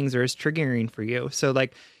you of things or is triggering for you. So,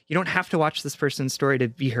 like, you don't have to watch this person's story to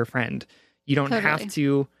be her friend. You don't have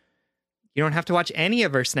to watch any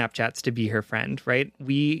of her Snapchats to be her friend, right?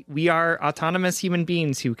 We are autonomous human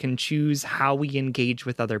beings who can choose how we engage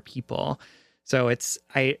with other people. So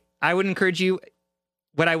I would encourage you,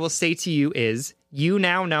 what I will say to you is, you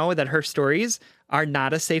now know that her stories are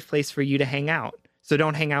not a safe place for you to hang out. So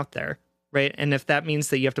don't hang out there, right? And if that means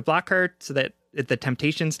that you have to block her so that the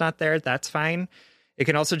temptation's not there, that's fine. It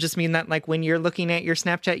can also just mean that, like, when you're looking at your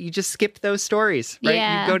Snapchat, you just skip those stories, right?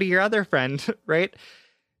 Yeah. You go to your other friend, right?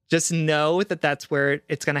 Just know that that's where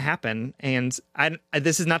it's going to happen. And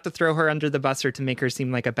this is not to throw her under the bus or to make her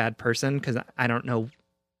seem like a bad person, because I don't know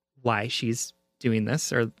why she's doing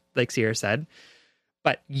this, or like Sierra said.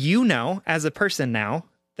 But as a person now,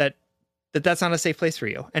 that that's not a safe place for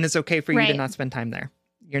you. And it's okay for you to not spend time there.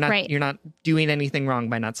 You're not doing anything wrong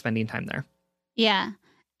by not spending time there. Yeah.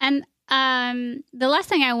 And the last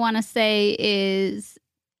thing I want to say is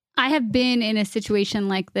I have been in a situation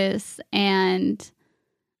like this, and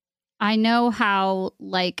I know how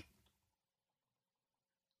like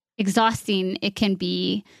exhausting it can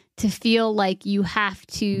be to feel like you have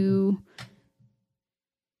to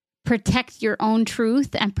protect your own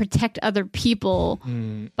truth and protect other people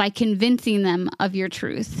by convincing them of your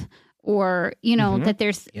truth, or that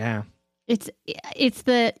there's it's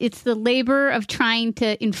the labor of trying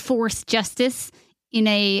to enforce justice in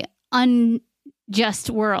a unjust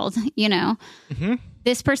world.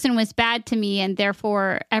 This person was bad to me, and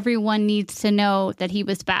therefore everyone needs to know that he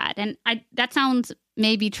was bad. And that sounds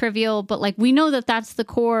maybe trivial, but like we know that that's the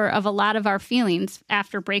core of a lot of our feelings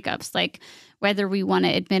after breakups, like whether we want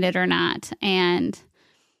to admit it or not. And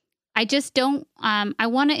I just don't, I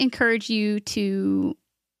want to encourage you to,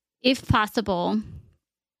 if possible,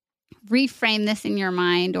 reframe this in your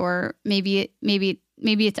mind, or maybe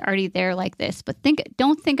it's already there like this, but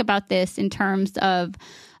don't think about this in terms of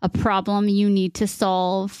a problem you need to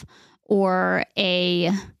solve, or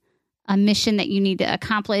a mission that you need to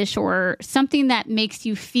accomplish, or something that makes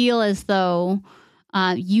you feel as though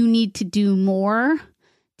you need to do more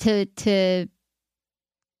to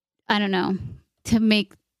I don't know, to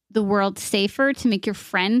make the world safer, to make your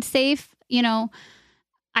friend safe.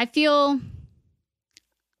 I feel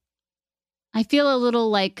a little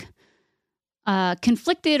like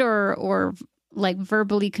conflicted or like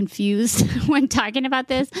verbally confused when talking about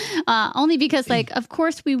this, only because like, of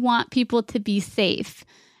course we want people to be safe,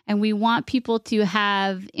 and we want people to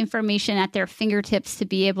have information at their fingertips to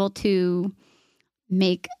be able to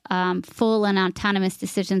make full and autonomous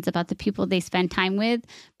decisions about the people they spend time with.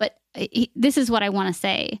 But this is what I want to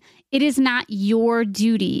say. It is not your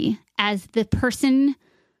duty as the person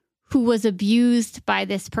who was abused by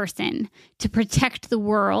this person to protect the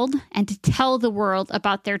world and to tell the world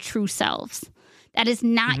about their true selves. That is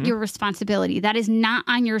not your responsibility. That is not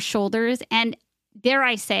on your shoulders. And dare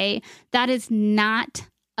I say, that is not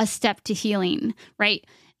a step to healing, right?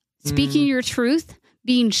 Speaking your truth,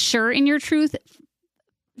 being sure in your truth,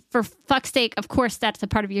 for fuck's sake, of course, that's a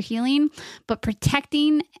part of your healing. But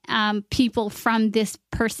protecting people from this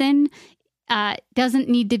person doesn't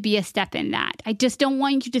need to be a step in that. I just don't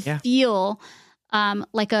want you to feel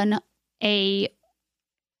like a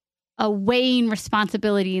weighing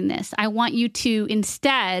responsibility in this. I want you to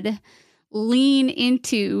instead lean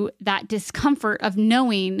into that discomfort of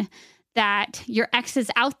knowing that your ex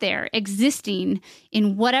is out there existing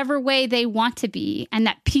in whatever way they want to be, and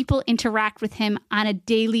that people interact with him on a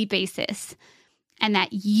daily basis, and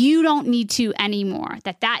that you don't need to anymore.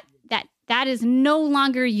 That is no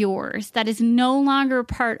longer yours. That is no longer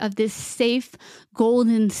part of this safe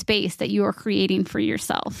golden space that you are creating for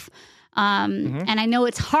yourself. And I know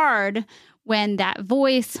it's hard when that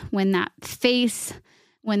voice, when that face,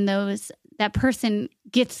 when that person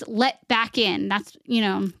gets let back in. That's,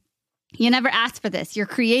 you never asked for this. You're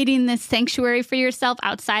creating this sanctuary for yourself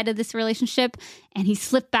outside of this relationship, and he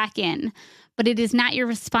slipped back in. But it is not your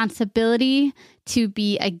responsibility to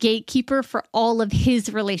be a gatekeeper for all of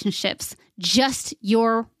his relationships, just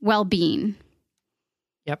your well-being.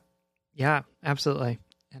 Yep. Yeah, absolutely.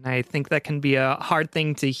 And I think that can be a hard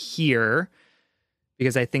thing to hear,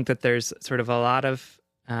 because I think that there's sort of a lot of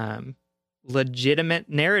legitimate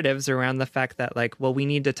narratives around the fact that, like, well, we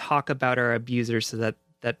need to talk about our abusers so that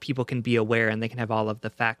people can be aware and they can have all of the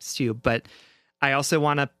facts too. But I also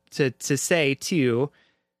want to say too,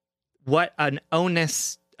 what an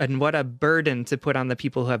onus and what a burden to put on the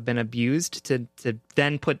people who have been abused to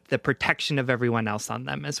then put the protection of everyone else on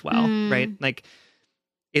them as well, right? Like,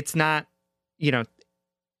 it's not,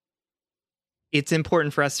 it's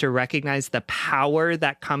important for us to recognize the power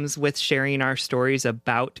that comes with sharing our stories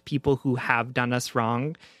about people who have done us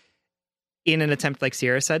wrong, in an attempt, like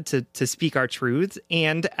Sierra said, to speak our truths,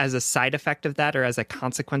 and as a side effect of that, or as a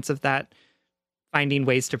consequence of that, finding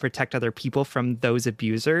ways to protect other people from those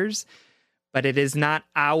abusers. But it is not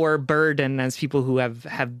our burden as people who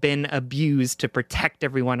have been abused to protect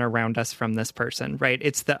everyone around us from this person, right?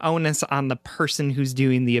 It's the onus on the person who's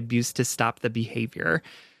doing the abuse to stop the behavior.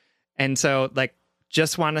 And so, like,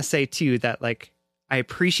 just want to say too that, like, I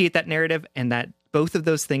appreciate that narrative, and that both of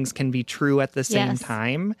those things can be true at the same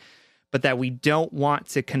time. But that we don't want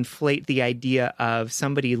to conflate the idea of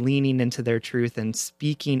somebody leaning into their truth and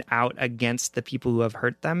speaking out against the people who have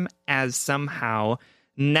hurt them as somehow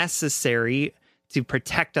necessary to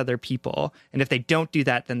protect other people. And if they don't do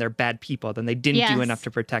that, then they're bad people. Then they didn't do enough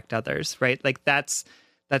to protect others, right? Like, that's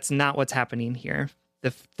not what's happening here.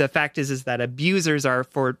 The fact is that abusers are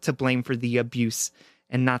to blame for the abuse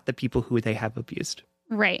and not the people who they have abused.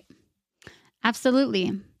 Right.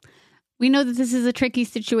 Absolutely. We know that this is a tricky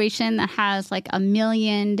situation that has like a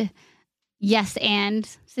million yes and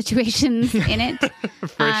situations in it.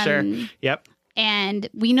 For sure. Yep. And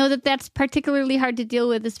we know that that's particularly hard to deal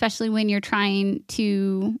with, especially when you're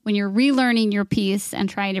relearning your piece and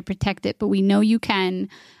trying to protect it. But we know you can,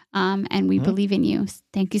 and we believe in you.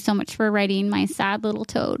 Thank you so much for writing, my sad little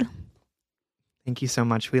toad. Thank you so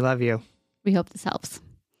much. We love you. We hope this helps.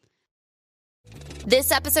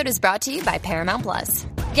 This episode is brought to you by Paramount Plus.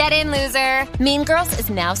 Get in, loser! Mean Girls is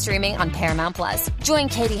now streaming on Paramount Plus. Join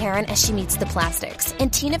Katie Heron as she meets the plastics in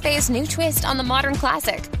Tina Fey's new twist on the modern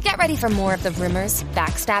classic. Get ready for more of the rumors,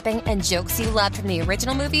 backstabbing, and jokes you loved from the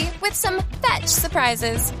original movie with some fetch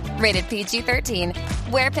surprises. Rated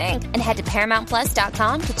PG-13. Wear pink and head to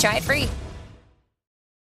ParamountPlus.com to try it free.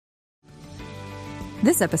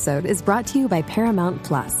 This episode is brought to you by Paramount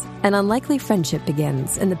Plus. An unlikely friendship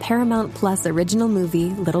begins in the Paramount Plus original movie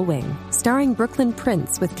Little Wing, starring Brooklyn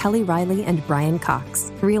Prince with Kelly Riley and Brian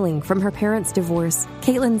Cox. Reeling from her parents' divorce,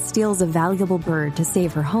 Caitlin steals a valuable bird to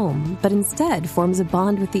save her home, but instead forms a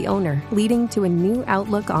bond with the owner, leading to a new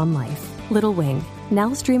outlook on life. Little Wing,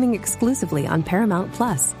 now streaming exclusively on Paramount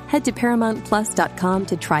Plus. Head to ParamountPlus.com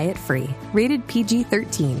to try it free. Rated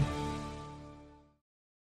PG-13.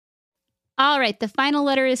 All right, the final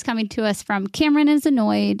letter is coming to us from Cameron is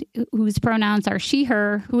Annoyed, whose pronouns are she,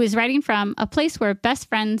 her, who is writing from a place where best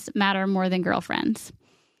friends matter more than girlfriends.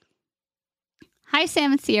 Hi,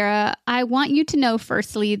 Sam and Sierra. I want you to know,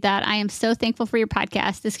 firstly, that I am so thankful for your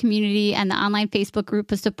podcast, this community, and the online Facebook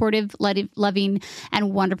group of supportive, loving,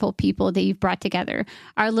 and wonderful people that you've brought together.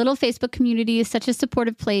 Our little Facebook community is such a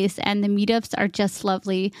supportive place, and the meetups are just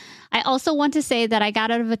lovely. I also want to say that I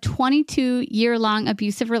got out of a 22-year-long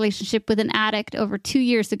abusive relationship with an addict over 2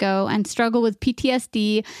 years ago and struggle with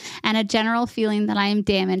PTSD and a general feeling that I am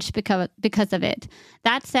damaged because of it.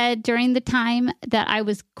 That said, during the time that I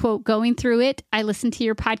was, quote, going through it, I listened to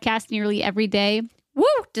your podcast nearly every day. Woo!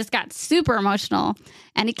 Just got super emotional.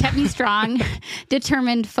 And it kept me strong,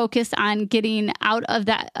 determined, focused on getting out of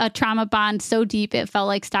that trauma bond so deep it felt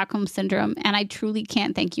like Stockholm Syndrome. And I truly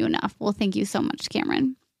can't thank you enough. Well, thank you so much,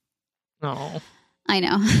 Cameron. Oh, I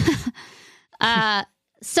know.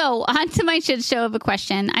 So on to my shit show of a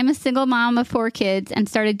question. I'm a single mom of 4 kids and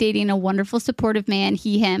started dating a wonderful, supportive man,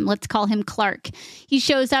 he, him. Let's call him Clark. He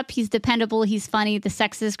shows up. He's dependable. He's funny. The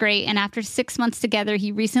sex is great. And after 6 months together,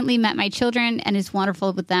 he recently met my children and is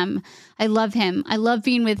wonderful with them. I love him. I love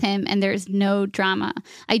being with him, and there's no drama.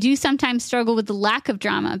 I do sometimes struggle with the lack of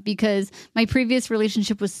drama because my previous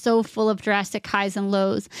relationship was so full of drastic highs and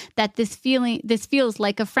lows that this feels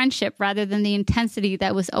like a friendship rather than the intensity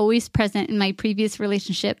that was always present in my previous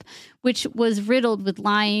relationship, which was riddled with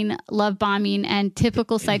lying, love bombing, and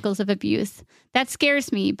typical cycles of abuse. That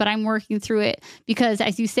scares me, but I'm working through it because,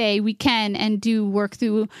 as you say, we can and do work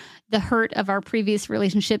through the hurt of our previous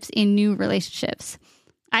relationships in new relationships.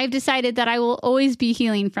 I've decided that I will always be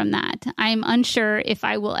healing from that. I am unsure if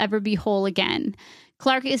I will ever be whole again.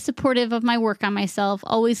 Clark is supportive of my work on myself,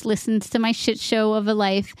 always listens to my shit show of a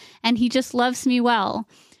life, and he just loves me well.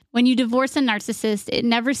 When you divorce a narcissist, it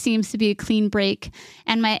never seems to be a clean break,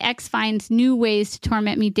 and my ex finds new ways to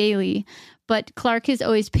torment me daily. But Clark is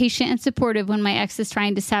always patient and supportive when my ex is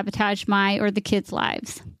trying to sabotage my or the kids'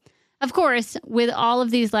 lives. Of course, with all of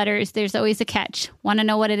these letters, there's always a catch. Want to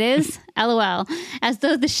know what it is? LOL. As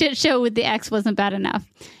though the shit show with the ex wasn't bad enough.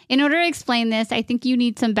 In order to explain this, I think you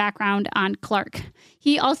need some background on Clark.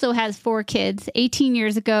 He also has 4 kids. 18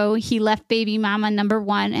 years ago, he left baby mama number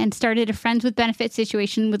 1 and started a friends with benefits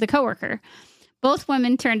situation with a coworker. Both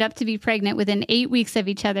women turned up to be pregnant within 8 weeks of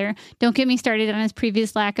each other. Don't get me started on his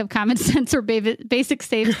previous lack of common sense or basic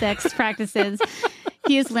safe sex practices.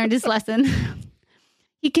 He has learned his lesson.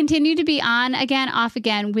 He continued to be on again, off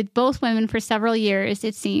again with both women for several years,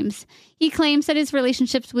 it seems. He claims that his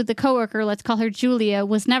relationships with the coworker, let's call her Julia,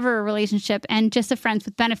 was never a relationship and just a friends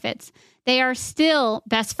with benefits. They are still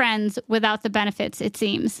best friends without the benefits, it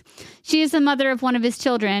seems. She is the mother of one of his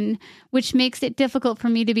children, which makes it difficult for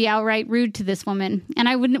me to be outright rude to this woman. And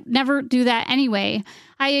I would never do that anyway.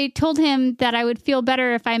 I told him that I would feel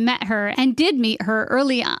better if I met her and did meet her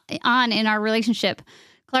early on in our relationship.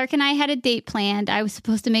 Clark and I had a date planned. I was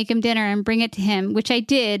supposed to make him dinner and bring it to him, which I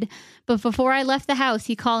did. But before I left the house,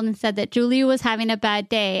 he called and said that Julia was having a bad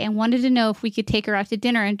day and wanted to know if we could take her out to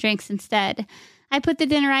dinner and drinks instead. I put the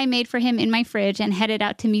dinner I made for him in my fridge and headed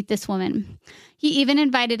out to meet this woman. He even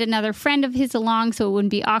invited another friend of his along so it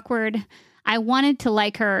wouldn't be awkward. I wanted to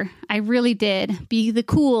like her. I really did. Be the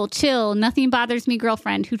cool, chill, nothing bothers me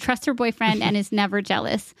girlfriend who trusts her boyfriend and is never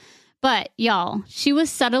jealous. But, y'all, she was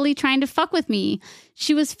subtly trying to fuck with me.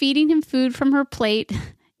 She was feeding him food from her plate,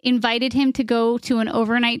 invited him to go to an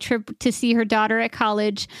overnight trip to see her daughter at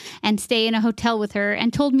college and stay in a hotel with her,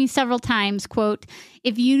 and told me several times, quote,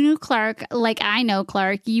 if you knew Clark like I know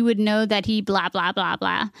Clark, you would know that he blah, blah, blah,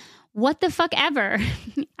 blah. What the fuck ever?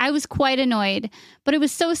 I was quite annoyed, but it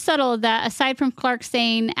was so subtle that aside from Clark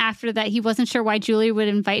saying after that he wasn't sure why Julia would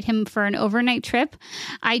invite him for an overnight trip,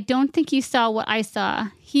 I don't think he saw what I saw.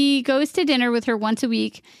 He goes to dinner with her once a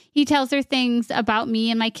week. He tells her things about me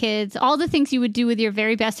and my kids, all the things you would do with your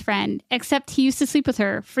very best friend, except he used to sleep with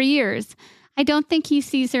her for years. I don't think he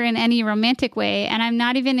sees her in any romantic way, and I'm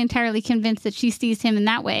not even entirely convinced that she sees him in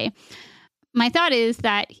that way. My thought is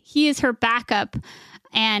that he is her backup,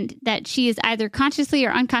 and that she is either consciously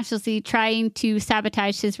or unconsciously trying to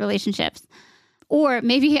sabotage his relationships. Or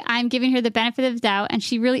maybe I'm giving her the benefit of the doubt and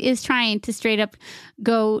she really is trying to straight up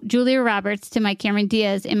go Julia Roberts to my Cameron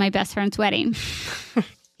Diaz in my best friend's wedding.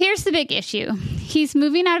 Here's the big issue. He's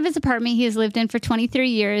moving out of his apartment he has lived in for 23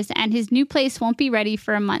 years, and his new place won't be ready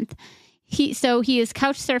for a month. So he is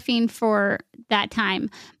couch surfing for that time.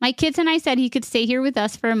 My kids and I said he could stay here with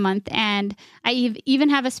us for a month, and I even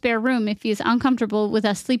have a spare room if he is uncomfortable with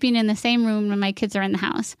us sleeping in the same room when my kids are in the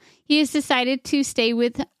house. He has decided to stay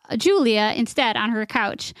with Julia instead on her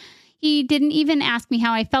couch. He didn't even ask me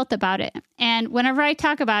how I felt about it. And whenever I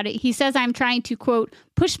talk about it, he says I'm trying to, quote,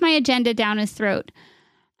 push my agenda down his throat.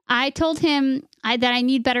 I told him that I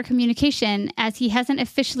need better communication, as he hasn't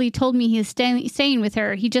officially told me he is staying with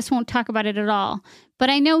her. He just won't talk about it at all. But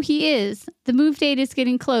I know he is. The move date is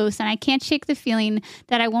getting close, and I can't shake the feeling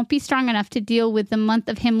that I won't be strong enough to deal with the month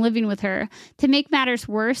of him living with her. To make matters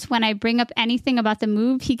worse, when I bring up anything about the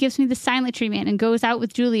move, he gives me the silent treatment and goes out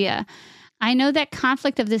with Julia. I know that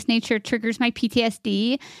conflict of this nature triggers my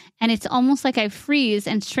PTSD, and it's almost like I freeze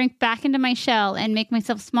and shrink back into my shell and make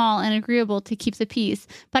myself small and agreeable to keep the peace.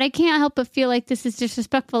 But I can't help but feel like this is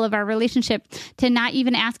disrespectful of our relationship to not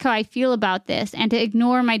even ask how I feel about this and to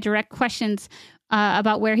ignore my direct questions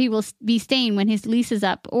about where he will be staying when his lease is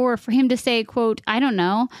up, or for him to say, quote, I don't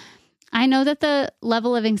know. I know that the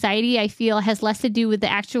level of anxiety I feel has less to do with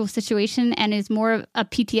the actual situation and is more of a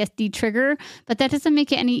PTSD trigger, but that doesn't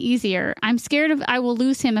make it any easier. I'm scared I will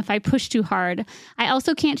lose him if I push too hard. I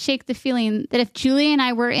also can't shake the feeling that if Julia and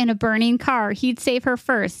I were in a burning car, he'd save her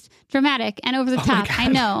first. Dramatic and over the top, I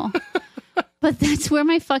know. But that's where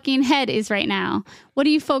my fucking head is right now. What do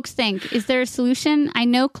you folks think? Is there a solution? I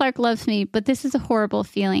know Clark loves me, but this is a horrible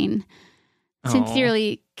feeling.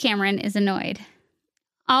 Sincerely, Cameron is annoyed.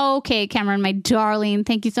 Okay, Cameron, my darling,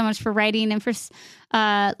 thank you so much for writing and for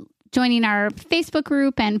joining our Facebook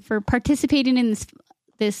group and for participating in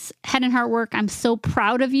this head and heart work. I'm so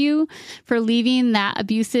proud of you for leaving that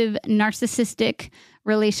abusive, narcissistic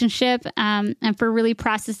relationship and for really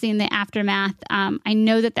processing the aftermath. I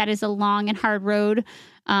know that is a long and hard road,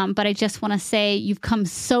 but I just want to say you've come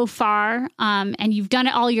so far and you've done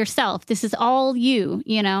it all yourself. This is all you,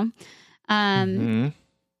 you know. And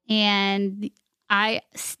I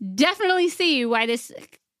definitely see why this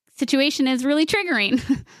situation is really triggering.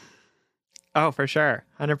 Oh, for sure.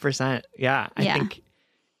 100%. Yeah. I think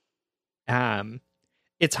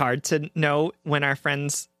it's hard to know when our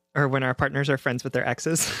friends or when our partners are friends with their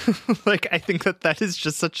exes. Like, I think that is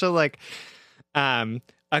just such a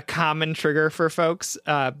a common trigger for folks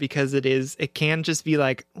because it can just be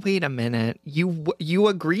like, wait a minute, you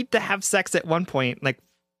agreed to have sex at one point. Like,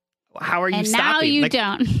 how are you stopping? Now you like,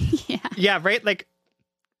 don't. Yeah, right? Like,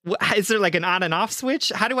 is there like an on and off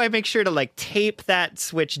switch? How do I make sure to like tape that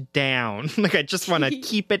switch down? Like, I just want to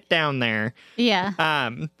keep it down there. Yeah.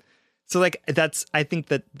 So like I think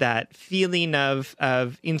that feeling of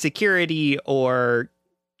insecurity or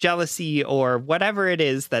jealousy or whatever it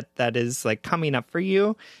is that is like coming up for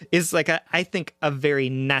you is like I think a very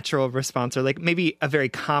natural response, or like maybe a very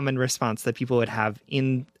common response that people would have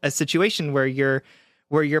in a situation where your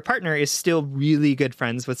partner is still really good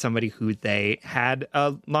friends with somebody who they had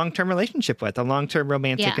a long-term relationship with, a long-term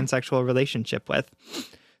romantic and sexual relationship with.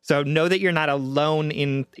 So know that you're not alone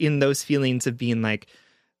in those feelings of being like,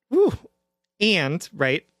 ooh, and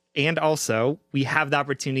also we have the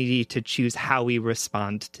opportunity to choose how we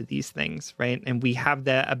respond to these things, right? And we have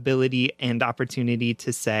the ability and opportunity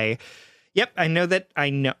to say, yep, I know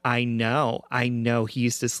he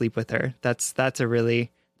used to sleep with her. That's a really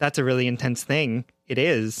intense thing. It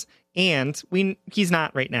is. And he's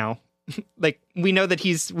not right now. like, we know that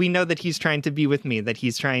he's trying to be with me, that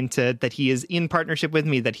he is in partnership with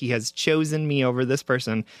me, that he has chosen me over this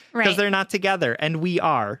person, because they're not together and we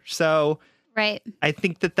are. So right. I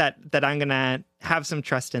think that I'm going to have some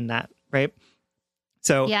trust in that. Right.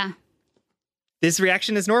 So yeah, this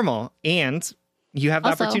reaction is normal, and you have the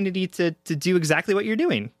opportunity to do exactly what you're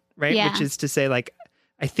doing. Right. Yeah. Which is to say, like,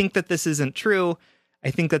 I think that this isn't true.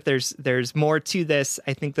 I think that there's more to this.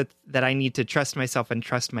 I think that I need to trust myself and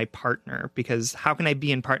trust my partner, because how can I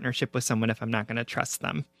be in partnership with someone if I'm not going to trust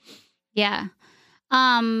them? Yeah.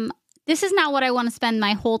 This is not what I want to spend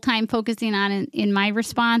my whole time focusing on in my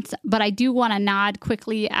response, but I do want to nod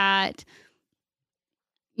quickly at,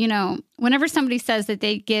 whenever somebody says that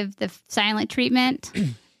they give the silent treatment,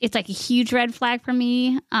 it's like a huge red flag for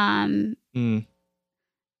me.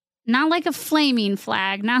 Not like a flaming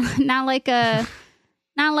flag, not like a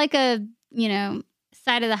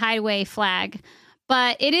side of the highway flag,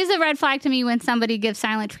 but it is a red flag to me when somebody gives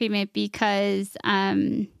silent treatment because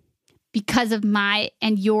of my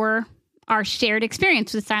and our shared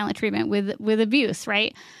experience with silent treatment with abuse,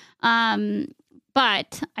 right?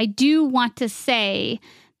 But I do want to say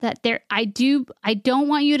that I don't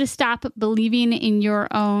want you to stop believing in your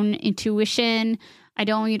own intuition. I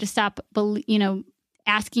don't want you to stop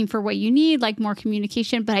asking for what you need, like more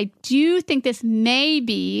communication. But I do think this may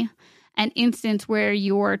be an instance where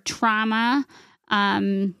your trauma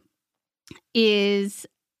is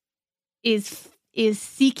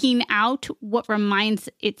seeking out what reminds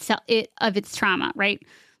it of its trauma, right?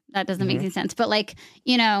 That doesn't make any sense. But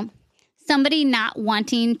somebody not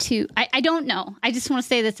wanting to, I don't know. I just want to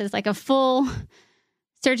say this as like a full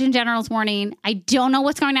Surgeon General's warning. I don't know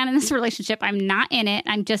what's going on in this relationship. I'm not in it.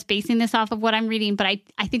 I'm just basing this off of what I'm reading. But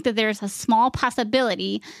I think that there's a small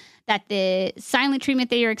possibility that the silent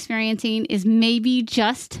treatment that you're experiencing is maybe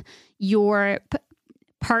just your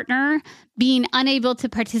partner being unable to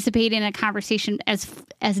participate in a conversation as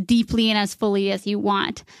deeply and as fully as you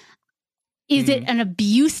want. Is it an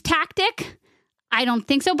abuse tactic? I don't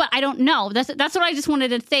think so, but I don't know. That's what I just wanted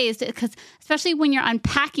to say, is because especially when you're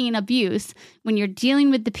unpacking abuse, when you're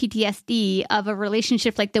dealing with the PTSD of a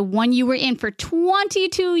relationship like the one you were in for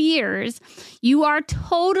 22 years, you are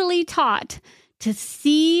totally taught to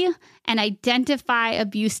see and identify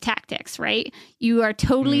abuse tactics, right? You are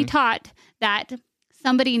totally taught that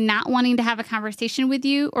somebody not wanting to have a conversation with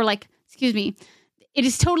you, or it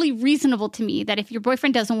is totally reasonable to me that if your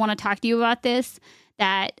boyfriend doesn't want to talk to you about this,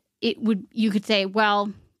 that you could say,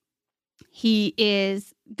 well, he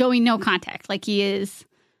is going no contact. Like he's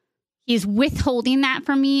withholding that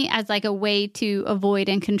from me as like a way to avoid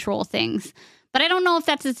and control things. But I don't know if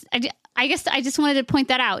that's, I guess I just wanted to point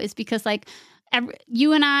that out, is because like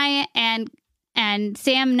you and I and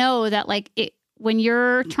Sam know that when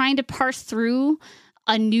you're trying to parse through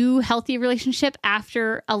a new healthy relationship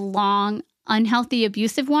after a long unhealthy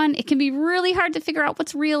abusive one, it can be really hard to figure out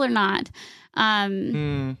what's real or not.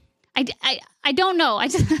 I don't know. I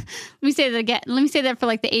just let me say that again. Let me say that for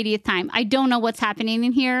like the 80th time. I don't know what's happening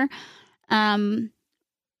in here.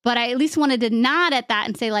 But I at least wanted to nod at that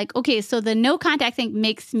and say like, okay, so the no contact thing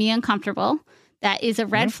makes me uncomfortable. That is a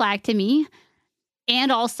red flag to me.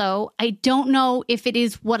 And also, I don't know if it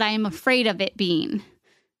is what I am afraid of it being.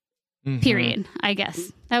 Period. I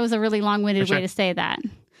guess that was a really long-winded way to say that.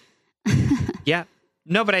 Yeah.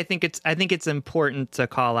 No, but I think it's important to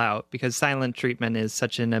call out, because silent treatment is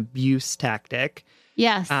such an abuse tactic.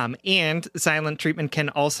 Yes. And silent treatment can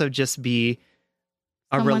also just be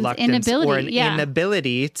a Someone's reluctance or an yeah.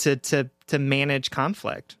 inability to manage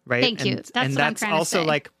conflict, right? Thank you. That's what I'm trying also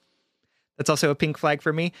to say. That's also a pink flag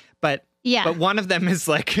for me. But one of them is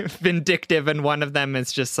like vindictive, and one of them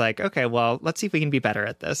is just like, okay, well, let's see if we can be better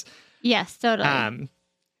at this. Yes, totally.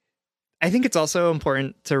 I think it's also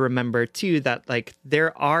important to remember, too, that like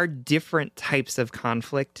there are different types of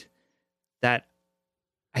conflict that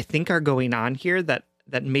I think are going on here that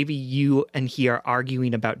maybe you and he are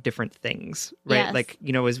arguing about different things, right? Yes. Like,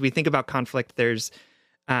 as we think about conflict, there's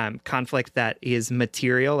conflict that is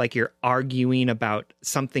material, like you're arguing about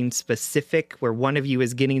something specific where one of you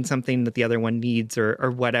is getting something that the other one needs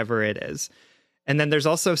or whatever it is. And then there's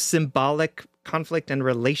also symbolic conflict and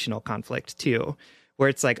relational conflict, too, where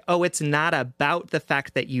it's like, oh, it's not about the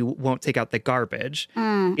fact that you won't take out the garbage.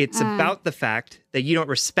 It's about the fact that you don't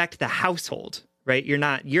respect the household, right? You're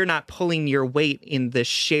not pulling your weight in the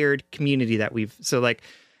shared community that so like,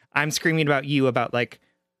 I'm screaming about you about like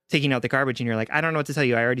taking out the garbage, and you're like, I don't know what to tell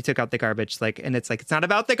you. I already took out the garbage. And it's like, it's not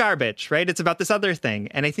about the garbage, right? It's about this other thing.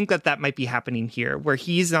 And I think that might be happening here, where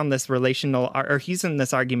he's on this relational, or he's in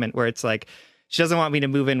this argument where it's like, she doesn't want me to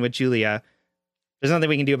move in with Julia. There's nothing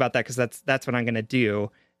we can do about that, because that's what I'm going to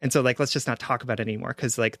do. And so like, let's just not talk about it anymore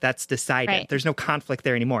because like that's decided. Right. There's no conflict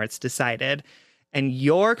there anymore. It's decided. And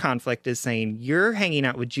your conflict is saying you're hanging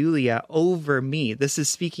out with Julia over me. This is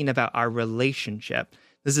speaking about our relationship.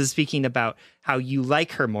 This is speaking about how you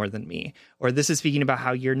like her more than me. Or this is speaking about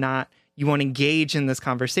how you won't engage in this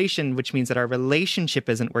conversation, which means that our relationship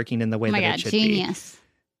isn't working in the way that it should genius. be.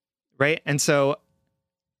 Right? And so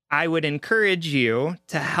I would encourage you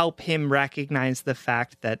to help him recognize the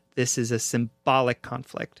fact that this is a symbolic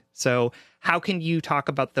conflict. So how can you talk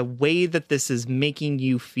about the way that this is making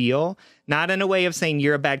you feel? Not in a way of saying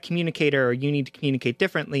you're a bad communicator or you need to communicate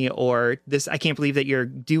differently or this, I can't believe that you're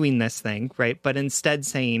doing this thing, right? But instead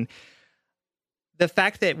saying the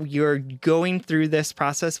fact that you're going through this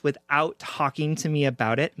process without talking to me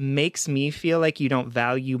about it makes me feel like you don't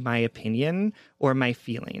value my opinion or my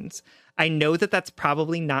feelings. I know that that's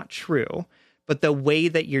probably not true, but the way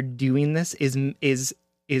that you're doing this is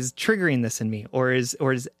triggering this in me, or is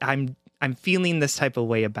I'm feeling this type of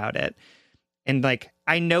way about it. And like,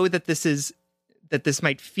 I know that this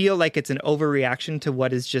might feel like it's an overreaction to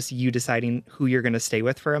what is just you deciding who you're going to stay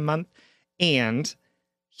with for a month. And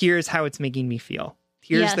here's how it's making me feel.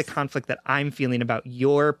 Here's the conflict that I'm feeling about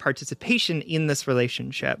your participation in this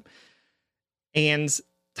relationship. And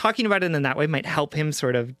talking about it in that way might help him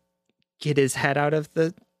sort of get his head out of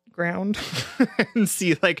the ground and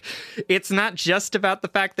see like it's not just about the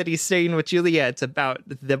fact that he's staying with Julia, it's about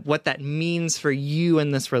what that means for you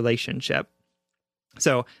in this relationship.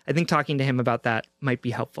 So I think talking to him about that might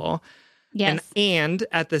be helpful. Yes. And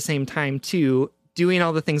at the same time too, doing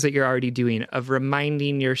all the things that you're already doing of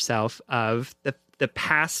reminding yourself of the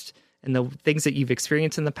past and the things that you've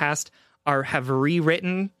experienced in the past have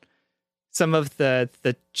rewritten some of the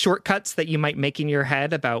shortcuts that you might make in your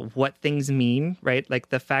head about what things mean, right? Like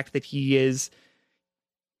the fact that he is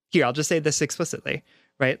here, I'll just say this explicitly,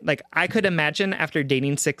 right? Like I could imagine after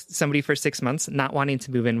dating somebody for 6 months, not wanting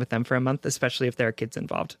to move in with them for a month, especially if there are kids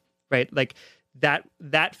involved, right? Like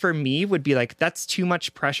that for me would be like, that's too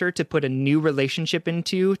much pressure to put a new relationship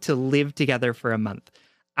into to live together for a month.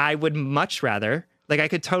 I would much rather, like I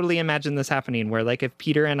could totally imagine this happening where like if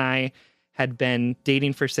Peter and I had been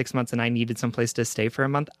dating for 6 months and I needed someplace to stay for a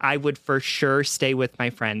month, I would for sure stay with my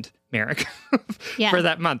friend Merrick for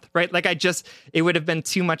that month, right? Like it would have been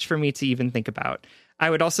too much for me to even think about. I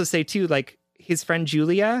would also say too, like his friend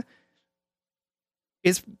Julia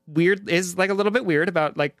is like a little bit weird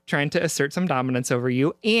about like trying to assert some dominance over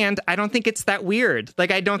you. And I don't think it's that weird.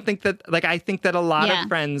 Like, I think that a lot of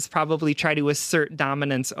friends probably try to assert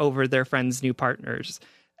dominance over their friends' new partners.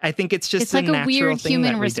 I think it's just like a weird thing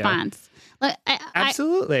human that we response. Like,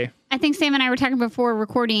 Absolutely. I think Sam and I were talking before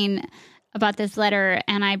recording about this letter,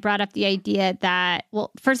 and I brought up the idea that, well,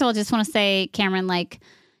 first of all, I just want to say, Cameron, like,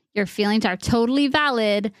 your feelings are totally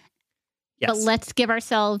valid, but let's give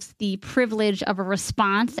ourselves the privilege of a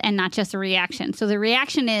response and not just a reaction. So the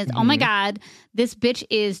reaction is, oh my God, this bitch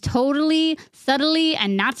is totally subtly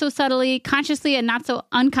and not so subtly, consciously and not so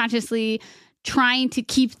unconsciously trying to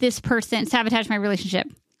keep this person, sabotage my relationship.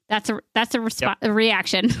 That's a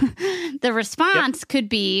reaction. The response could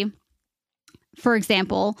be, for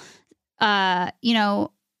example, it's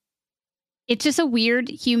just a weird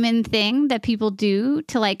human thing that people do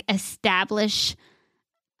to like establish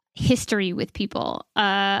history with people.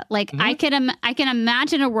 I can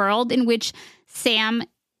imagine a world in which Sam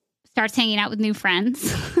starts hanging out with new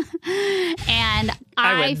friends, and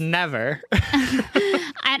I would never.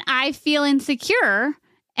 And I feel insecure.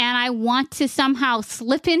 And I want to somehow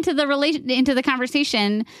slip into the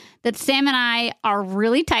conversation that Sam and I are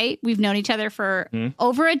really tight. We've known each other for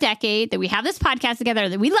over a decade, that we have this podcast together,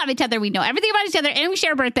 that we love each other, we know everything about each other, and we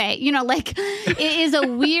share a birthday. It is a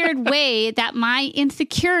weird way that my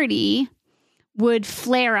insecurity would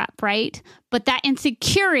flare up, right? But that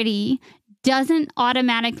insecurity doesn't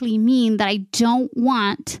automatically mean that I don't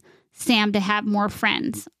want Sam to have more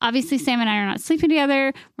friends. Obviously, Sam and I are not sleeping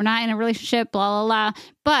together. We're not in a relationship, blah, blah, blah.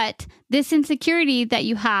 But this insecurity that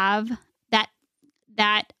you have,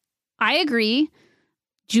 that I agree,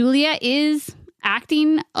 Julia is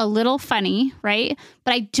acting a little funny, right?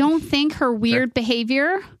 But I don't think her weird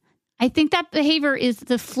behavior, I think that behavior is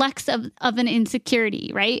the flex of an insecurity,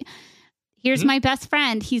 right? Here's my best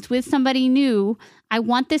friend. He's with somebody new. I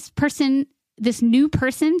want this new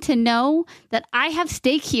person to know that I have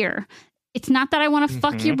stake here. It's not that I want to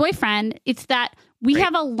fuck your boyfriend. It's that we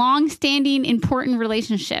have a long-standing, important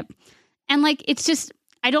relationship. And like, it's just,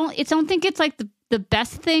 I don't think it's like the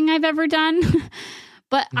best thing I've ever done,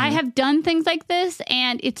 but I have done things like this,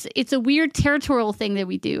 and it's a weird territorial thing that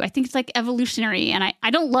we do. I think it's like evolutionary, and I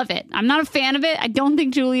don't love it. I'm not a fan of it. I don't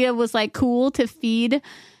think Julia was like cool to feed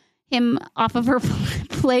him off of her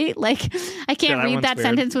plate. Like, I can't read that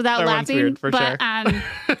sentence without laughing. But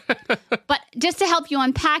just to help you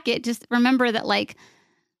unpack it, just remember that like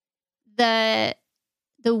the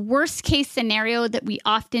worst case scenario that we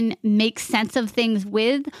often make sense of things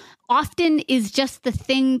with often is just the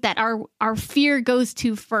thing that our fear goes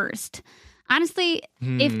to first. Honestly,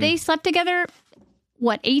 if they slept together,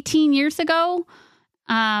 18 years ago,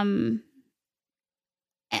 and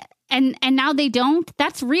now they don't,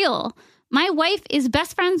 that's real. My wife is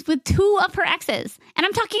best friends with 2 of her exes, and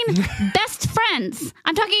I'm talking best friends.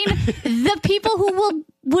 I'm talking the people who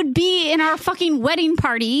would be in our fucking wedding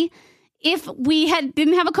party if we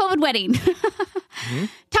didn't have a COVID wedding. Talk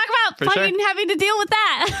about For fucking sure. having to deal with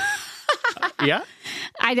that. Yeah.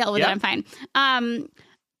 I dealt with it. I'm fine.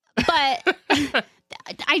 But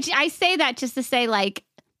I say that just to say, like,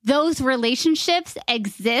 those relationships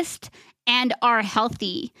exist and are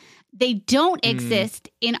healthy. They don't exist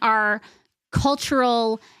in our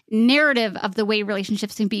cultural narrative of the way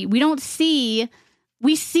relationships can be. We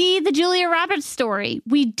see the Julia Roberts story.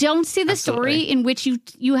 We don't see the story in which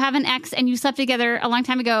you have an ex and you slept together a long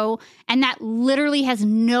time ago, and that literally has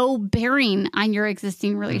no bearing on your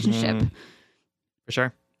existing relationship. For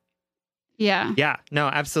sure. Yeah. Yeah. No,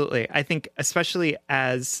 absolutely. I think especially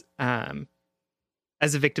as a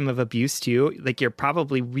victim of abuse too, like, you're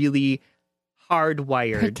probably really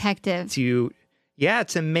hardwired Protective. to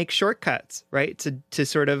make shortcuts, right? To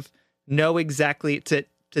sort of know exactly, to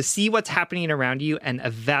see what's happening around you and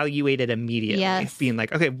evaluate it immediately. Yes. Being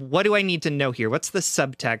like, okay, what do I need to know here? What's the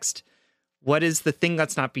subtext? What is the thing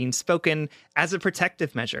that's not being spoken, as a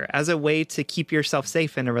protective measure, as a way to keep yourself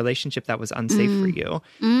safe in a relationship that was unsafe for you?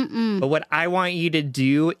 But what I want you to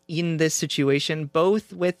do in this situation,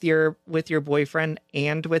 both with your boyfriend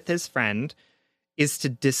and with his friend, is to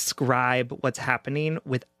describe what's happening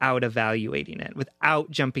without evaluating it, without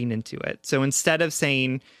jumping into it. So instead of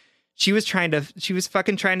saying, she was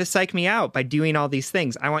fucking trying to psych me out by doing all these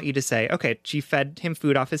things, I want you to say, okay, she fed him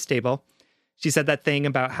food off his table. She said that thing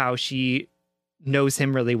about how she knows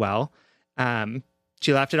him really well.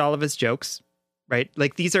 She laughed at all of his jokes, right?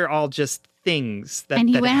 Like, these are all just things that, and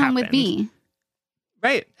he that went happened. home with me.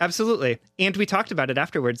 Right. Absolutely. And we talked about it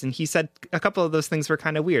afterwards, and he said a couple of those things were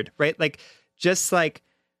kind of weird, right? Like, just like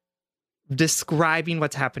describing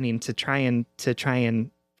what's happening to try and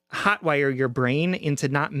hotwire your brain into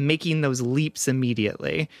not making those leaps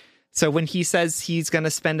immediately. So when he says he's going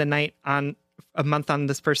to spend a month on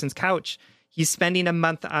this person's couch, he's spending a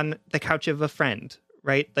month on the couch of a friend,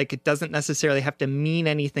 right? Like, it doesn't necessarily have to mean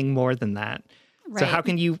anything more than that. Right. So how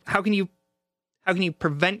can you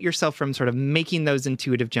prevent yourself from sort of making those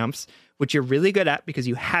intuitive jumps, which you're really good at because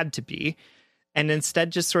you had to be, and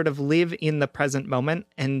instead just sort of live in the present moment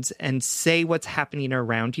and say what's happening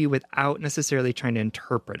around you without necessarily trying to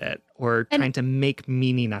interpret it or trying to make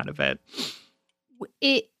meaning out of it.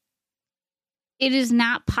 It is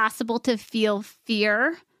not possible to feel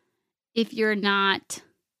fear if you're not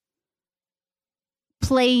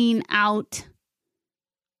playing out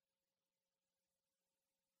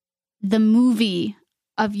the movie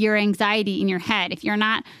of your anxiety in your head. If you're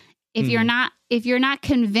not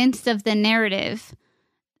convinced of the narrative,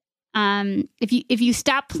 if you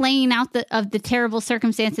stop playing out the terrible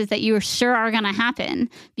circumstances that you are sure are going to happen,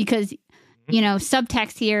 because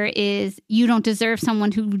subtext here is you don't deserve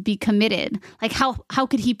someone who would be committed. Like, how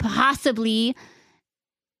could he possibly?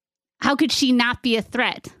 How could she not be a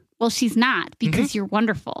threat? Well, she's not, because you're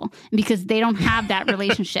wonderful and because they don't have that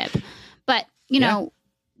relationship. But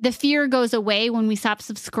the fear goes away when we stop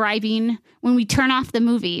subscribing, when we turn off the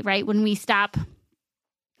movie, right? When we stop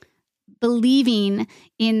believing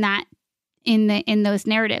in that, in those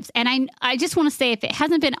narratives. And I just want to say, if it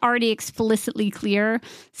hasn't been already explicitly clear,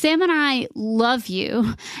 Sam and I love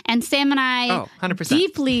you, and Sam and I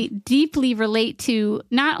 100%. deeply relate to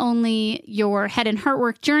not only your head and heart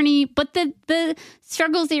work journey, but the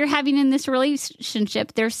struggles that you're having in this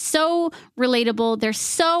relationship. They're so relatable. They're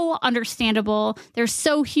so understandable. They're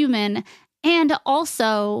so human. And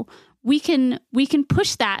also we can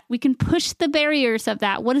push that. We can push the barriers of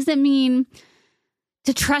that. What does it mean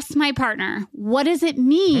to trust my partner? What does it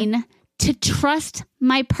mean to trust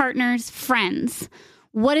my partner's friends?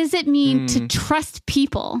 What does it mean to trust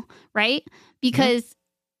people, right? Because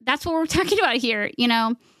that's what we're talking about here.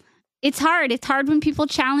 It's hard. It's hard when people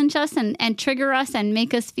challenge us and trigger us and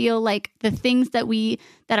make us feel like the things that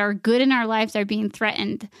are good in our lives are being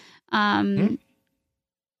threatened.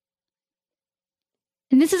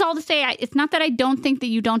 And this is all to say, it's not that I don't think that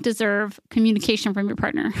you don't deserve communication from your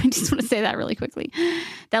partner. I just want to say that really quickly.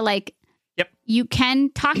 That you can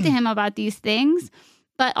talk to him about these things.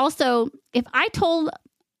 But also, if I told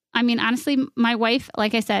I mean, honestly, my wife,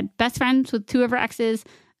 like I said, best friends with 2 of her exes,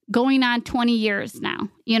 going on 20 years now,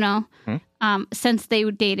 since they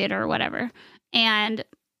dated or whatever. And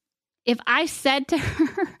if I said to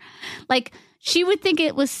her, like, she would think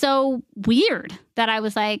it was so weird that I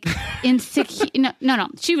was like insecure. No.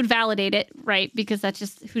 She would validate it, right? Because that's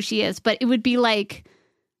just who she is. But it would be like,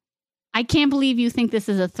 I can't believe you think this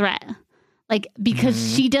is a threat. Like,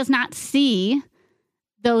 because she does not see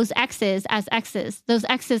those exes as exes. Those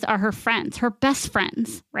exes are her friends, her best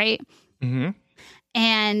friends, right? Mm-hmm.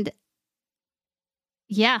 And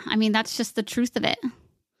yeah, I mean, that's just the truth of it.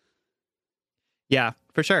 Yeah,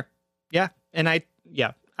 for sure. Yeah. And I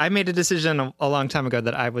made a decision a long time ago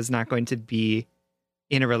that I was not going to be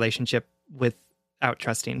in a relationship without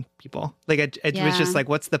trusting people. Like, it was just like,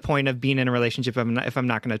 what's the point of being in a relationship if I'm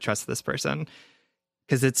not going to trust this person?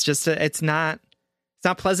 Because it's just, it's not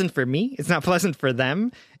pleasant for me. It's not pleasant for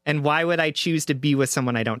them. And why would I choose to be with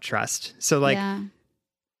someone I don't trust? So, like,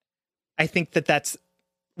 I think that's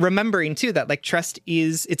remembering too, that like it's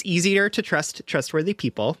easier to trust trustworthy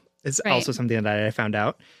people is also something that I found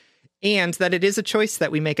out. And that it is a choice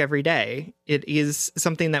that we make every day. It is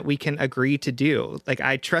something that we can agree to do. Like,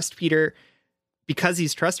 I trust Peter because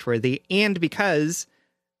he's trustworthy and because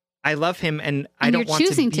I love him, and I don't want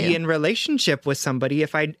to be in relationship with somebody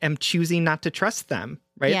if I am choosing not to trust them,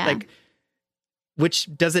 right? Yeah. Like,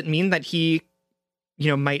 which doesn't mean that he,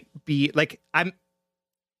 might be like,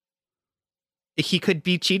 he could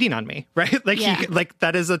be cheating on me, right? Like,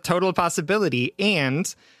 that is a total possibility.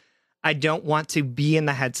 And I don't want to be in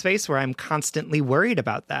the headspace where I'm constantly worried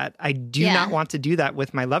about that. I do not want to do that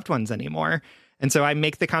with my loved ones anymore. And so I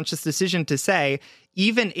make the conscious decision to say,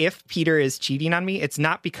 even if Peter is cheating on me, it's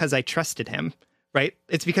not because I trusted him, right?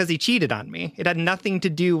 It's because he cheated on me. It had nothing to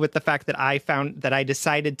do with the fact that I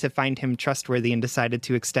decided to find him trustworthy and decided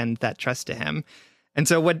to extend that trust to him. And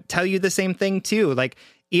so would tell you the same thing too. Like,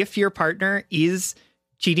 if your partner is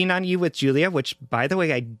cheating on you with Julia, which, by the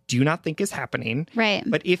way, I do not think is happening. Right.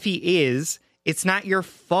 But if he is, it's not your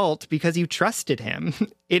fault because you trusted him.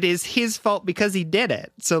 It is his fault because he did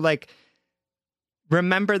it. So, like,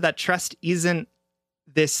 remember that trust isn't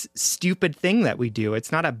this stupid thing that we do.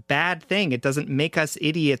 It's not a bad thing. It doesn't make us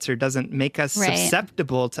idiots or doesn't make us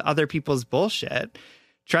susceptible to other people's bullshit.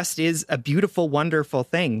 Trust is a beautiful, wonderful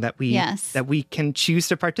thing that we can choose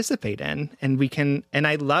to participate in, and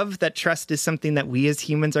I love that trust is something that we as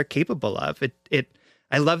humans are capable of.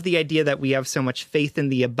 I love the idea that we have so much faith in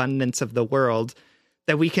the abundance of the world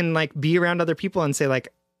that we can, like, be around other people and say,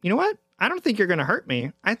 like, you know what? I don't think you're going to hurt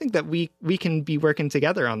me. I think that we can be working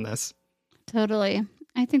together on this. Totally.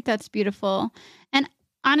 I think that's beautiful. And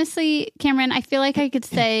honestly, Cameron, I feel like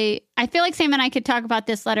Sam and I could talk about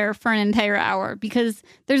this letter for an entire hour because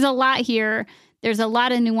there's a lot here. There's a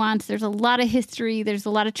lot of nuance. There's a lot of history. There's a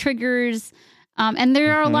lot of triggers. And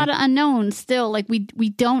there are a lot of unknowns still. Like, we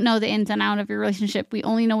don't know the ins and outs of your relationship. We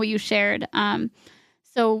only know what you shared.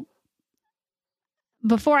 So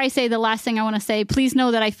before I say the last thing I want to say, please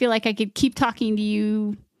know that I feel like I could keep talking to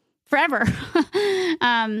you forever.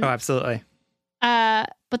 Oh, absolutely.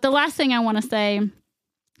 But the last thing I want to say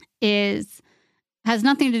has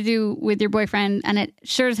nothing to do with your boyfriend, and it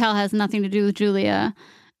sure as hell has nothing to do with Julia.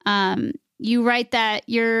 You write that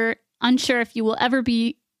you're unsure if you will ever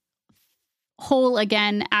be whole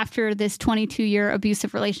again after this 22-year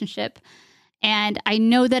abusive relationship. And I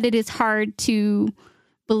know that it is hard to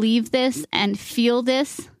believe this and feel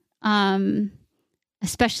this,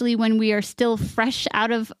 especially when we are still fresh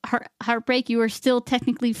out of heartbreak. You are still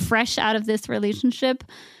technically fresh out of this relationship,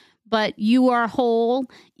 but you are whole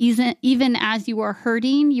even as you are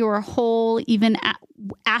hurting. You are whole even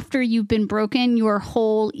after you've been broken. You are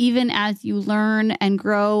whole even as you learn and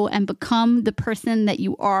grow and become the person that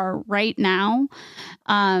you are right now.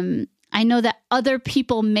 I know that other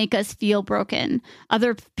people make us feel broken.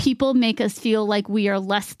 Other people make us feel like we are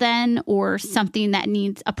less than, or something that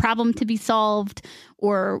needs a problem to be solved,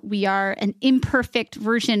 or we are an imperfect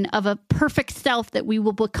version of a perfect self that we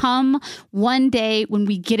will become one day when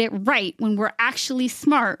we get it right, when we're actually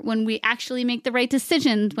smart, when we actually make the right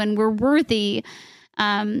decisions, when we're worthy.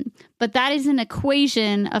 But that is an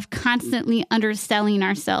equation of constantly underselling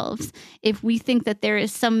ourselves. If we think that there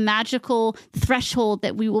is some magical threshold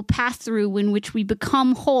that we will pass through in which we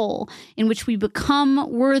become whole, in which we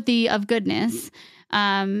become worthy of goodness,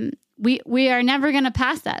 we are never going to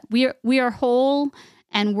pass that. We are whole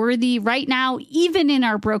and worthy right now, even in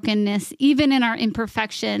our brokenness, even in our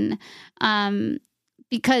imperfection,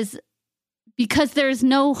 because there's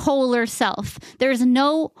no wholer self. There's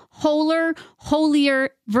no wholer, holier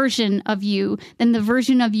version of you than the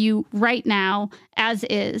version of you right now as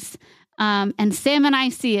is. And Sam and I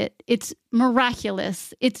see it. It's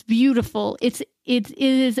miraculous. It's beautiful. It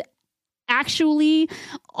is actually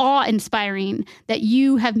awe-inspiring that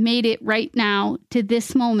you have made it right now to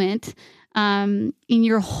this moment in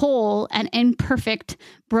your whole and imperfect,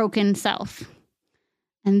 broken self.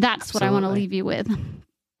 And that's what I want to leave you with.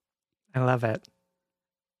 I love it.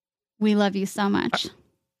 We love you so much.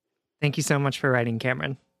 Thank you so much for writing,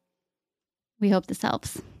 Cameron. We hope this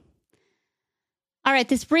helps. All right,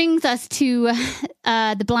 this brings us to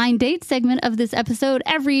the blind date segment of this episode.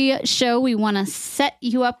 Every show, we want to set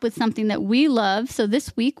you up with something that we love. So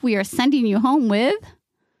this week, we are sending you home with...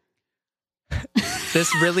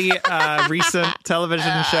 this really recent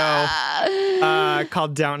television show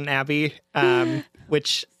called Downton Abbey,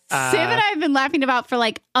 which... Sam and I have been laughing about for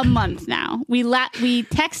like a month now. We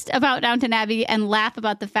text about Downton Abbey and laugh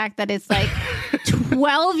about the fact that it's like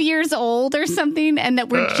 12 years old or something, and that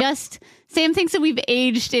we're just... Sam thinks that we've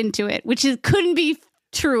aged into it, which couldn't be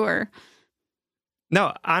truer.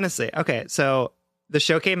 No, honestly. Okay, so the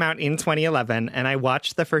show came out in 2011, and I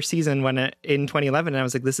watched the first season in 2011, and I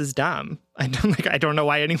was like, "This is dumb. I don't know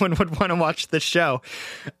why anyone would want to watch this show."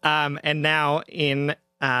 And now in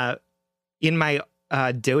my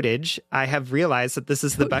dotage, I have realized that this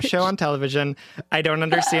is the best show on television. I don't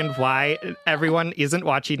understand why everyone isn't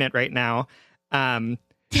watching it right now. 10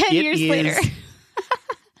 years later.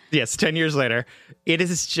 Yes, 10 years later. It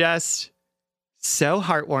is just so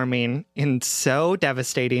heartwarming and so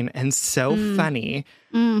devastating and so funny.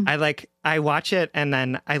 I watch it and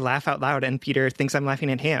then I laugh out loud, and Peter thinks I'm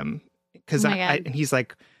laughing at him because and he's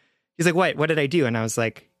like, what did I do? And I was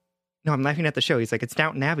like, no, I'm laughing at the show. He's like, it's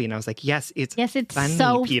Downton Abbey. And I was like, yes, it's funny,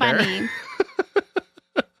 so Peter. Funny.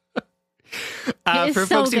 For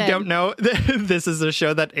folks who don't know, this is a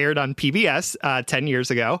show that aired on PBS 10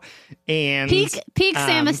 years ago. And peak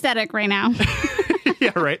Sam aesthetic right now.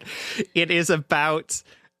 Yeah, right. It is about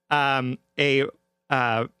a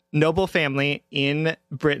noble family in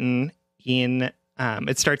Britain. It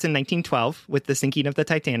starts in 1912 with the sinking of the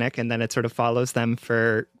Titanic, and then it sort of follows them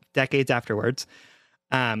for decades afterwards.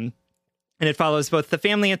 And it follows both the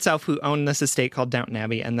family itself, who own this estate called Downton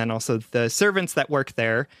Abbey, and then also the servants that work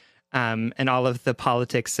there. And all of the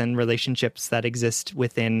politics and relationships that exist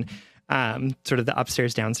within sort of the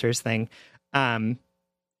upstairs, downstairs thing.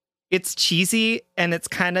 It's cheesy and it's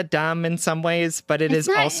kind of dumb in some ways, but it's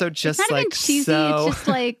also just it's not like even cheesy. so... It's just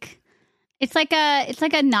like it's like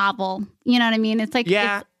a novel. You know what I mean? It's like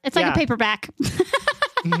it's like a paperback.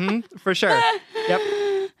 For sure. Yep.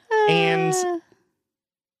 And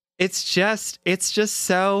it's just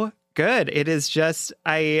so good. It is just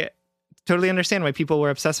I totally understand why people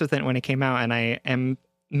were obsessed with it when it came out, and I am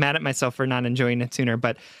mad at myself for not enjoying it sooner.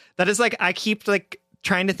 But that is like, I keep like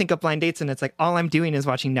trying to think of blind dates, and it's like all I'm doing is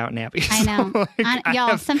watching Downton Abbey. I know.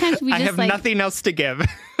 Y'all, sometimes we just I have nothing else to give.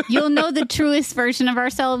 You'll know the truest version of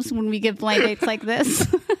ourselves when we give blind dates like this.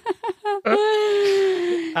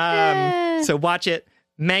 So watch it.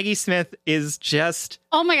 Maggie Smith is just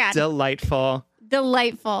delightful.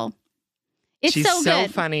 She's so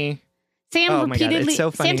good. Funny. Sam repeatedly. So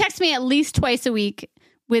funny. Sam texts me at least twice a week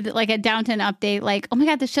with like a Downton update, like, "Oh my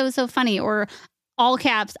god, the show is so funny," or all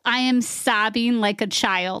caps, "I am sobbing like a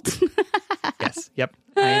child." Yes. Yep.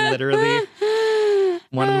 I literally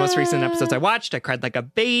one of the most recent episodes I watched, I cried like a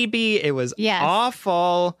baby. It was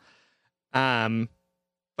awful.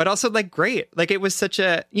 But also like great. Like it was such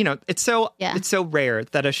a, it's so rare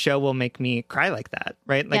that a show will make me cry like that,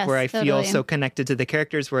 right? Like where I feel so connected to the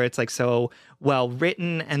characters, where it's like so well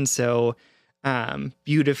written and so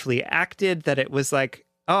beautifully acted that it was like,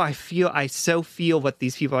 oh, I so feel what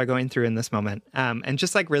these people are going through in this moment. And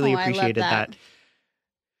just like really appreciated that.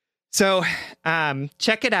 So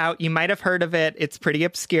check it out. You might have heard of it. It's pretty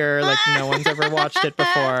obscure. Like no one's ever watched it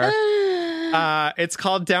before. It's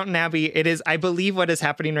called Downton Abbey. It is, I believe what is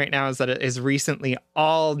happening right now is that it is recently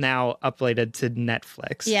all now uploaded to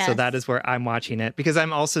Netflix. Yes. So that is where I'm watching it, because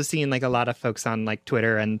I'm also seeing like a lot of folks on like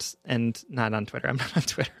Twitter and not on Twitter. I'm not on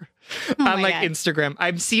Twitter. On like God. Instagram.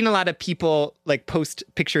 I've seen a lot of people like post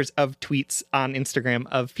pictures of tweets on Instagram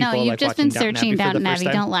of people you've like just watching been searching Downton Abbey.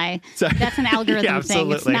 Don't lie. So, that's an algorithm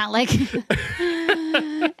thing. It's not like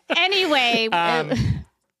anyway.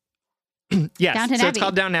 Yes, Downton so Abbey. It's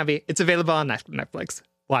called Downton Abbey. It's available on Netflix.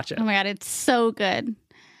 Watch it. Oh my God, it's so good.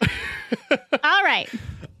 All right.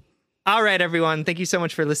 All right, everyone. Thank you so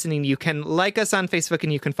much for listening. You can like us on Facebook,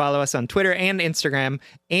 and you can follow us on Twitter and Instagram,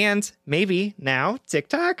 and maybe now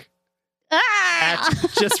TikTok at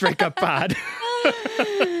Just Break Up Pod.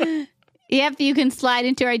 Yep, you can slide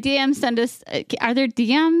into our DMs. Send us. Are there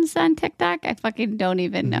DMs on TikTok? I fucking don't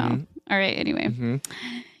even know. All right. Anyway.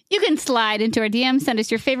 You can slide into our DMs, send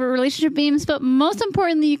us your favorite relationship memes, but most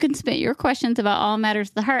importantly, you can submit your questions about all matters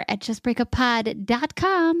of the heart at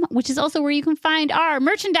justbreakuppod.com, which is also where you can find our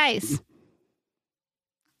merchandise.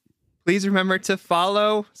 Please remember to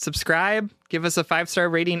follow, subscribe, give us a 5-star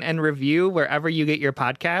rating and review wherever you get your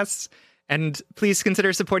podcasts. And please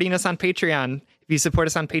consider supporting us on Patreon. If you support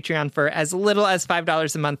us on Patreon for as little as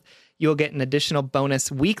 $5 a month, you'll get an additional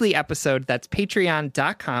bonus weekly episode. That's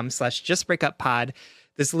patreon.com/justbreakuppod.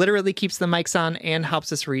 This literally keeps the mics on and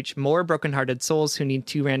helps us reach more brokenhearted souls who need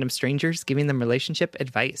 2 random strangers giving them relationship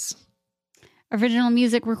advice. Original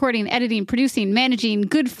music, recording, editing, producing, managing,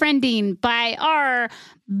 good friending by our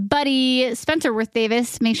buddy Spencer Worth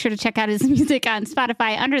Davis. Make sure to check out his music on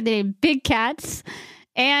Spotify under the name Big Cats.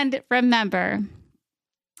 And remember,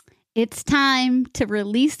 it's time to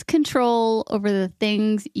release control over the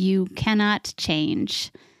things you cannot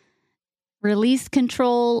change. Release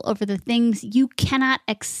control over the things you cannot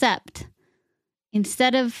accept.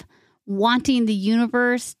 Instead of wanting the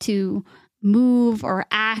universe to move or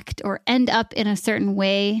act or end up in a certain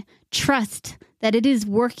way, trust that it is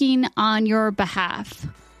working on your behalf.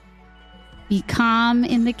 Be calm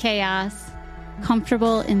in the chaos,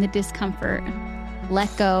 comfortable in the discomfort. Let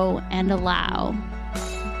go and allow.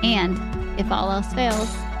 And if all else fails,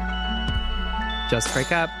 just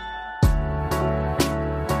break up.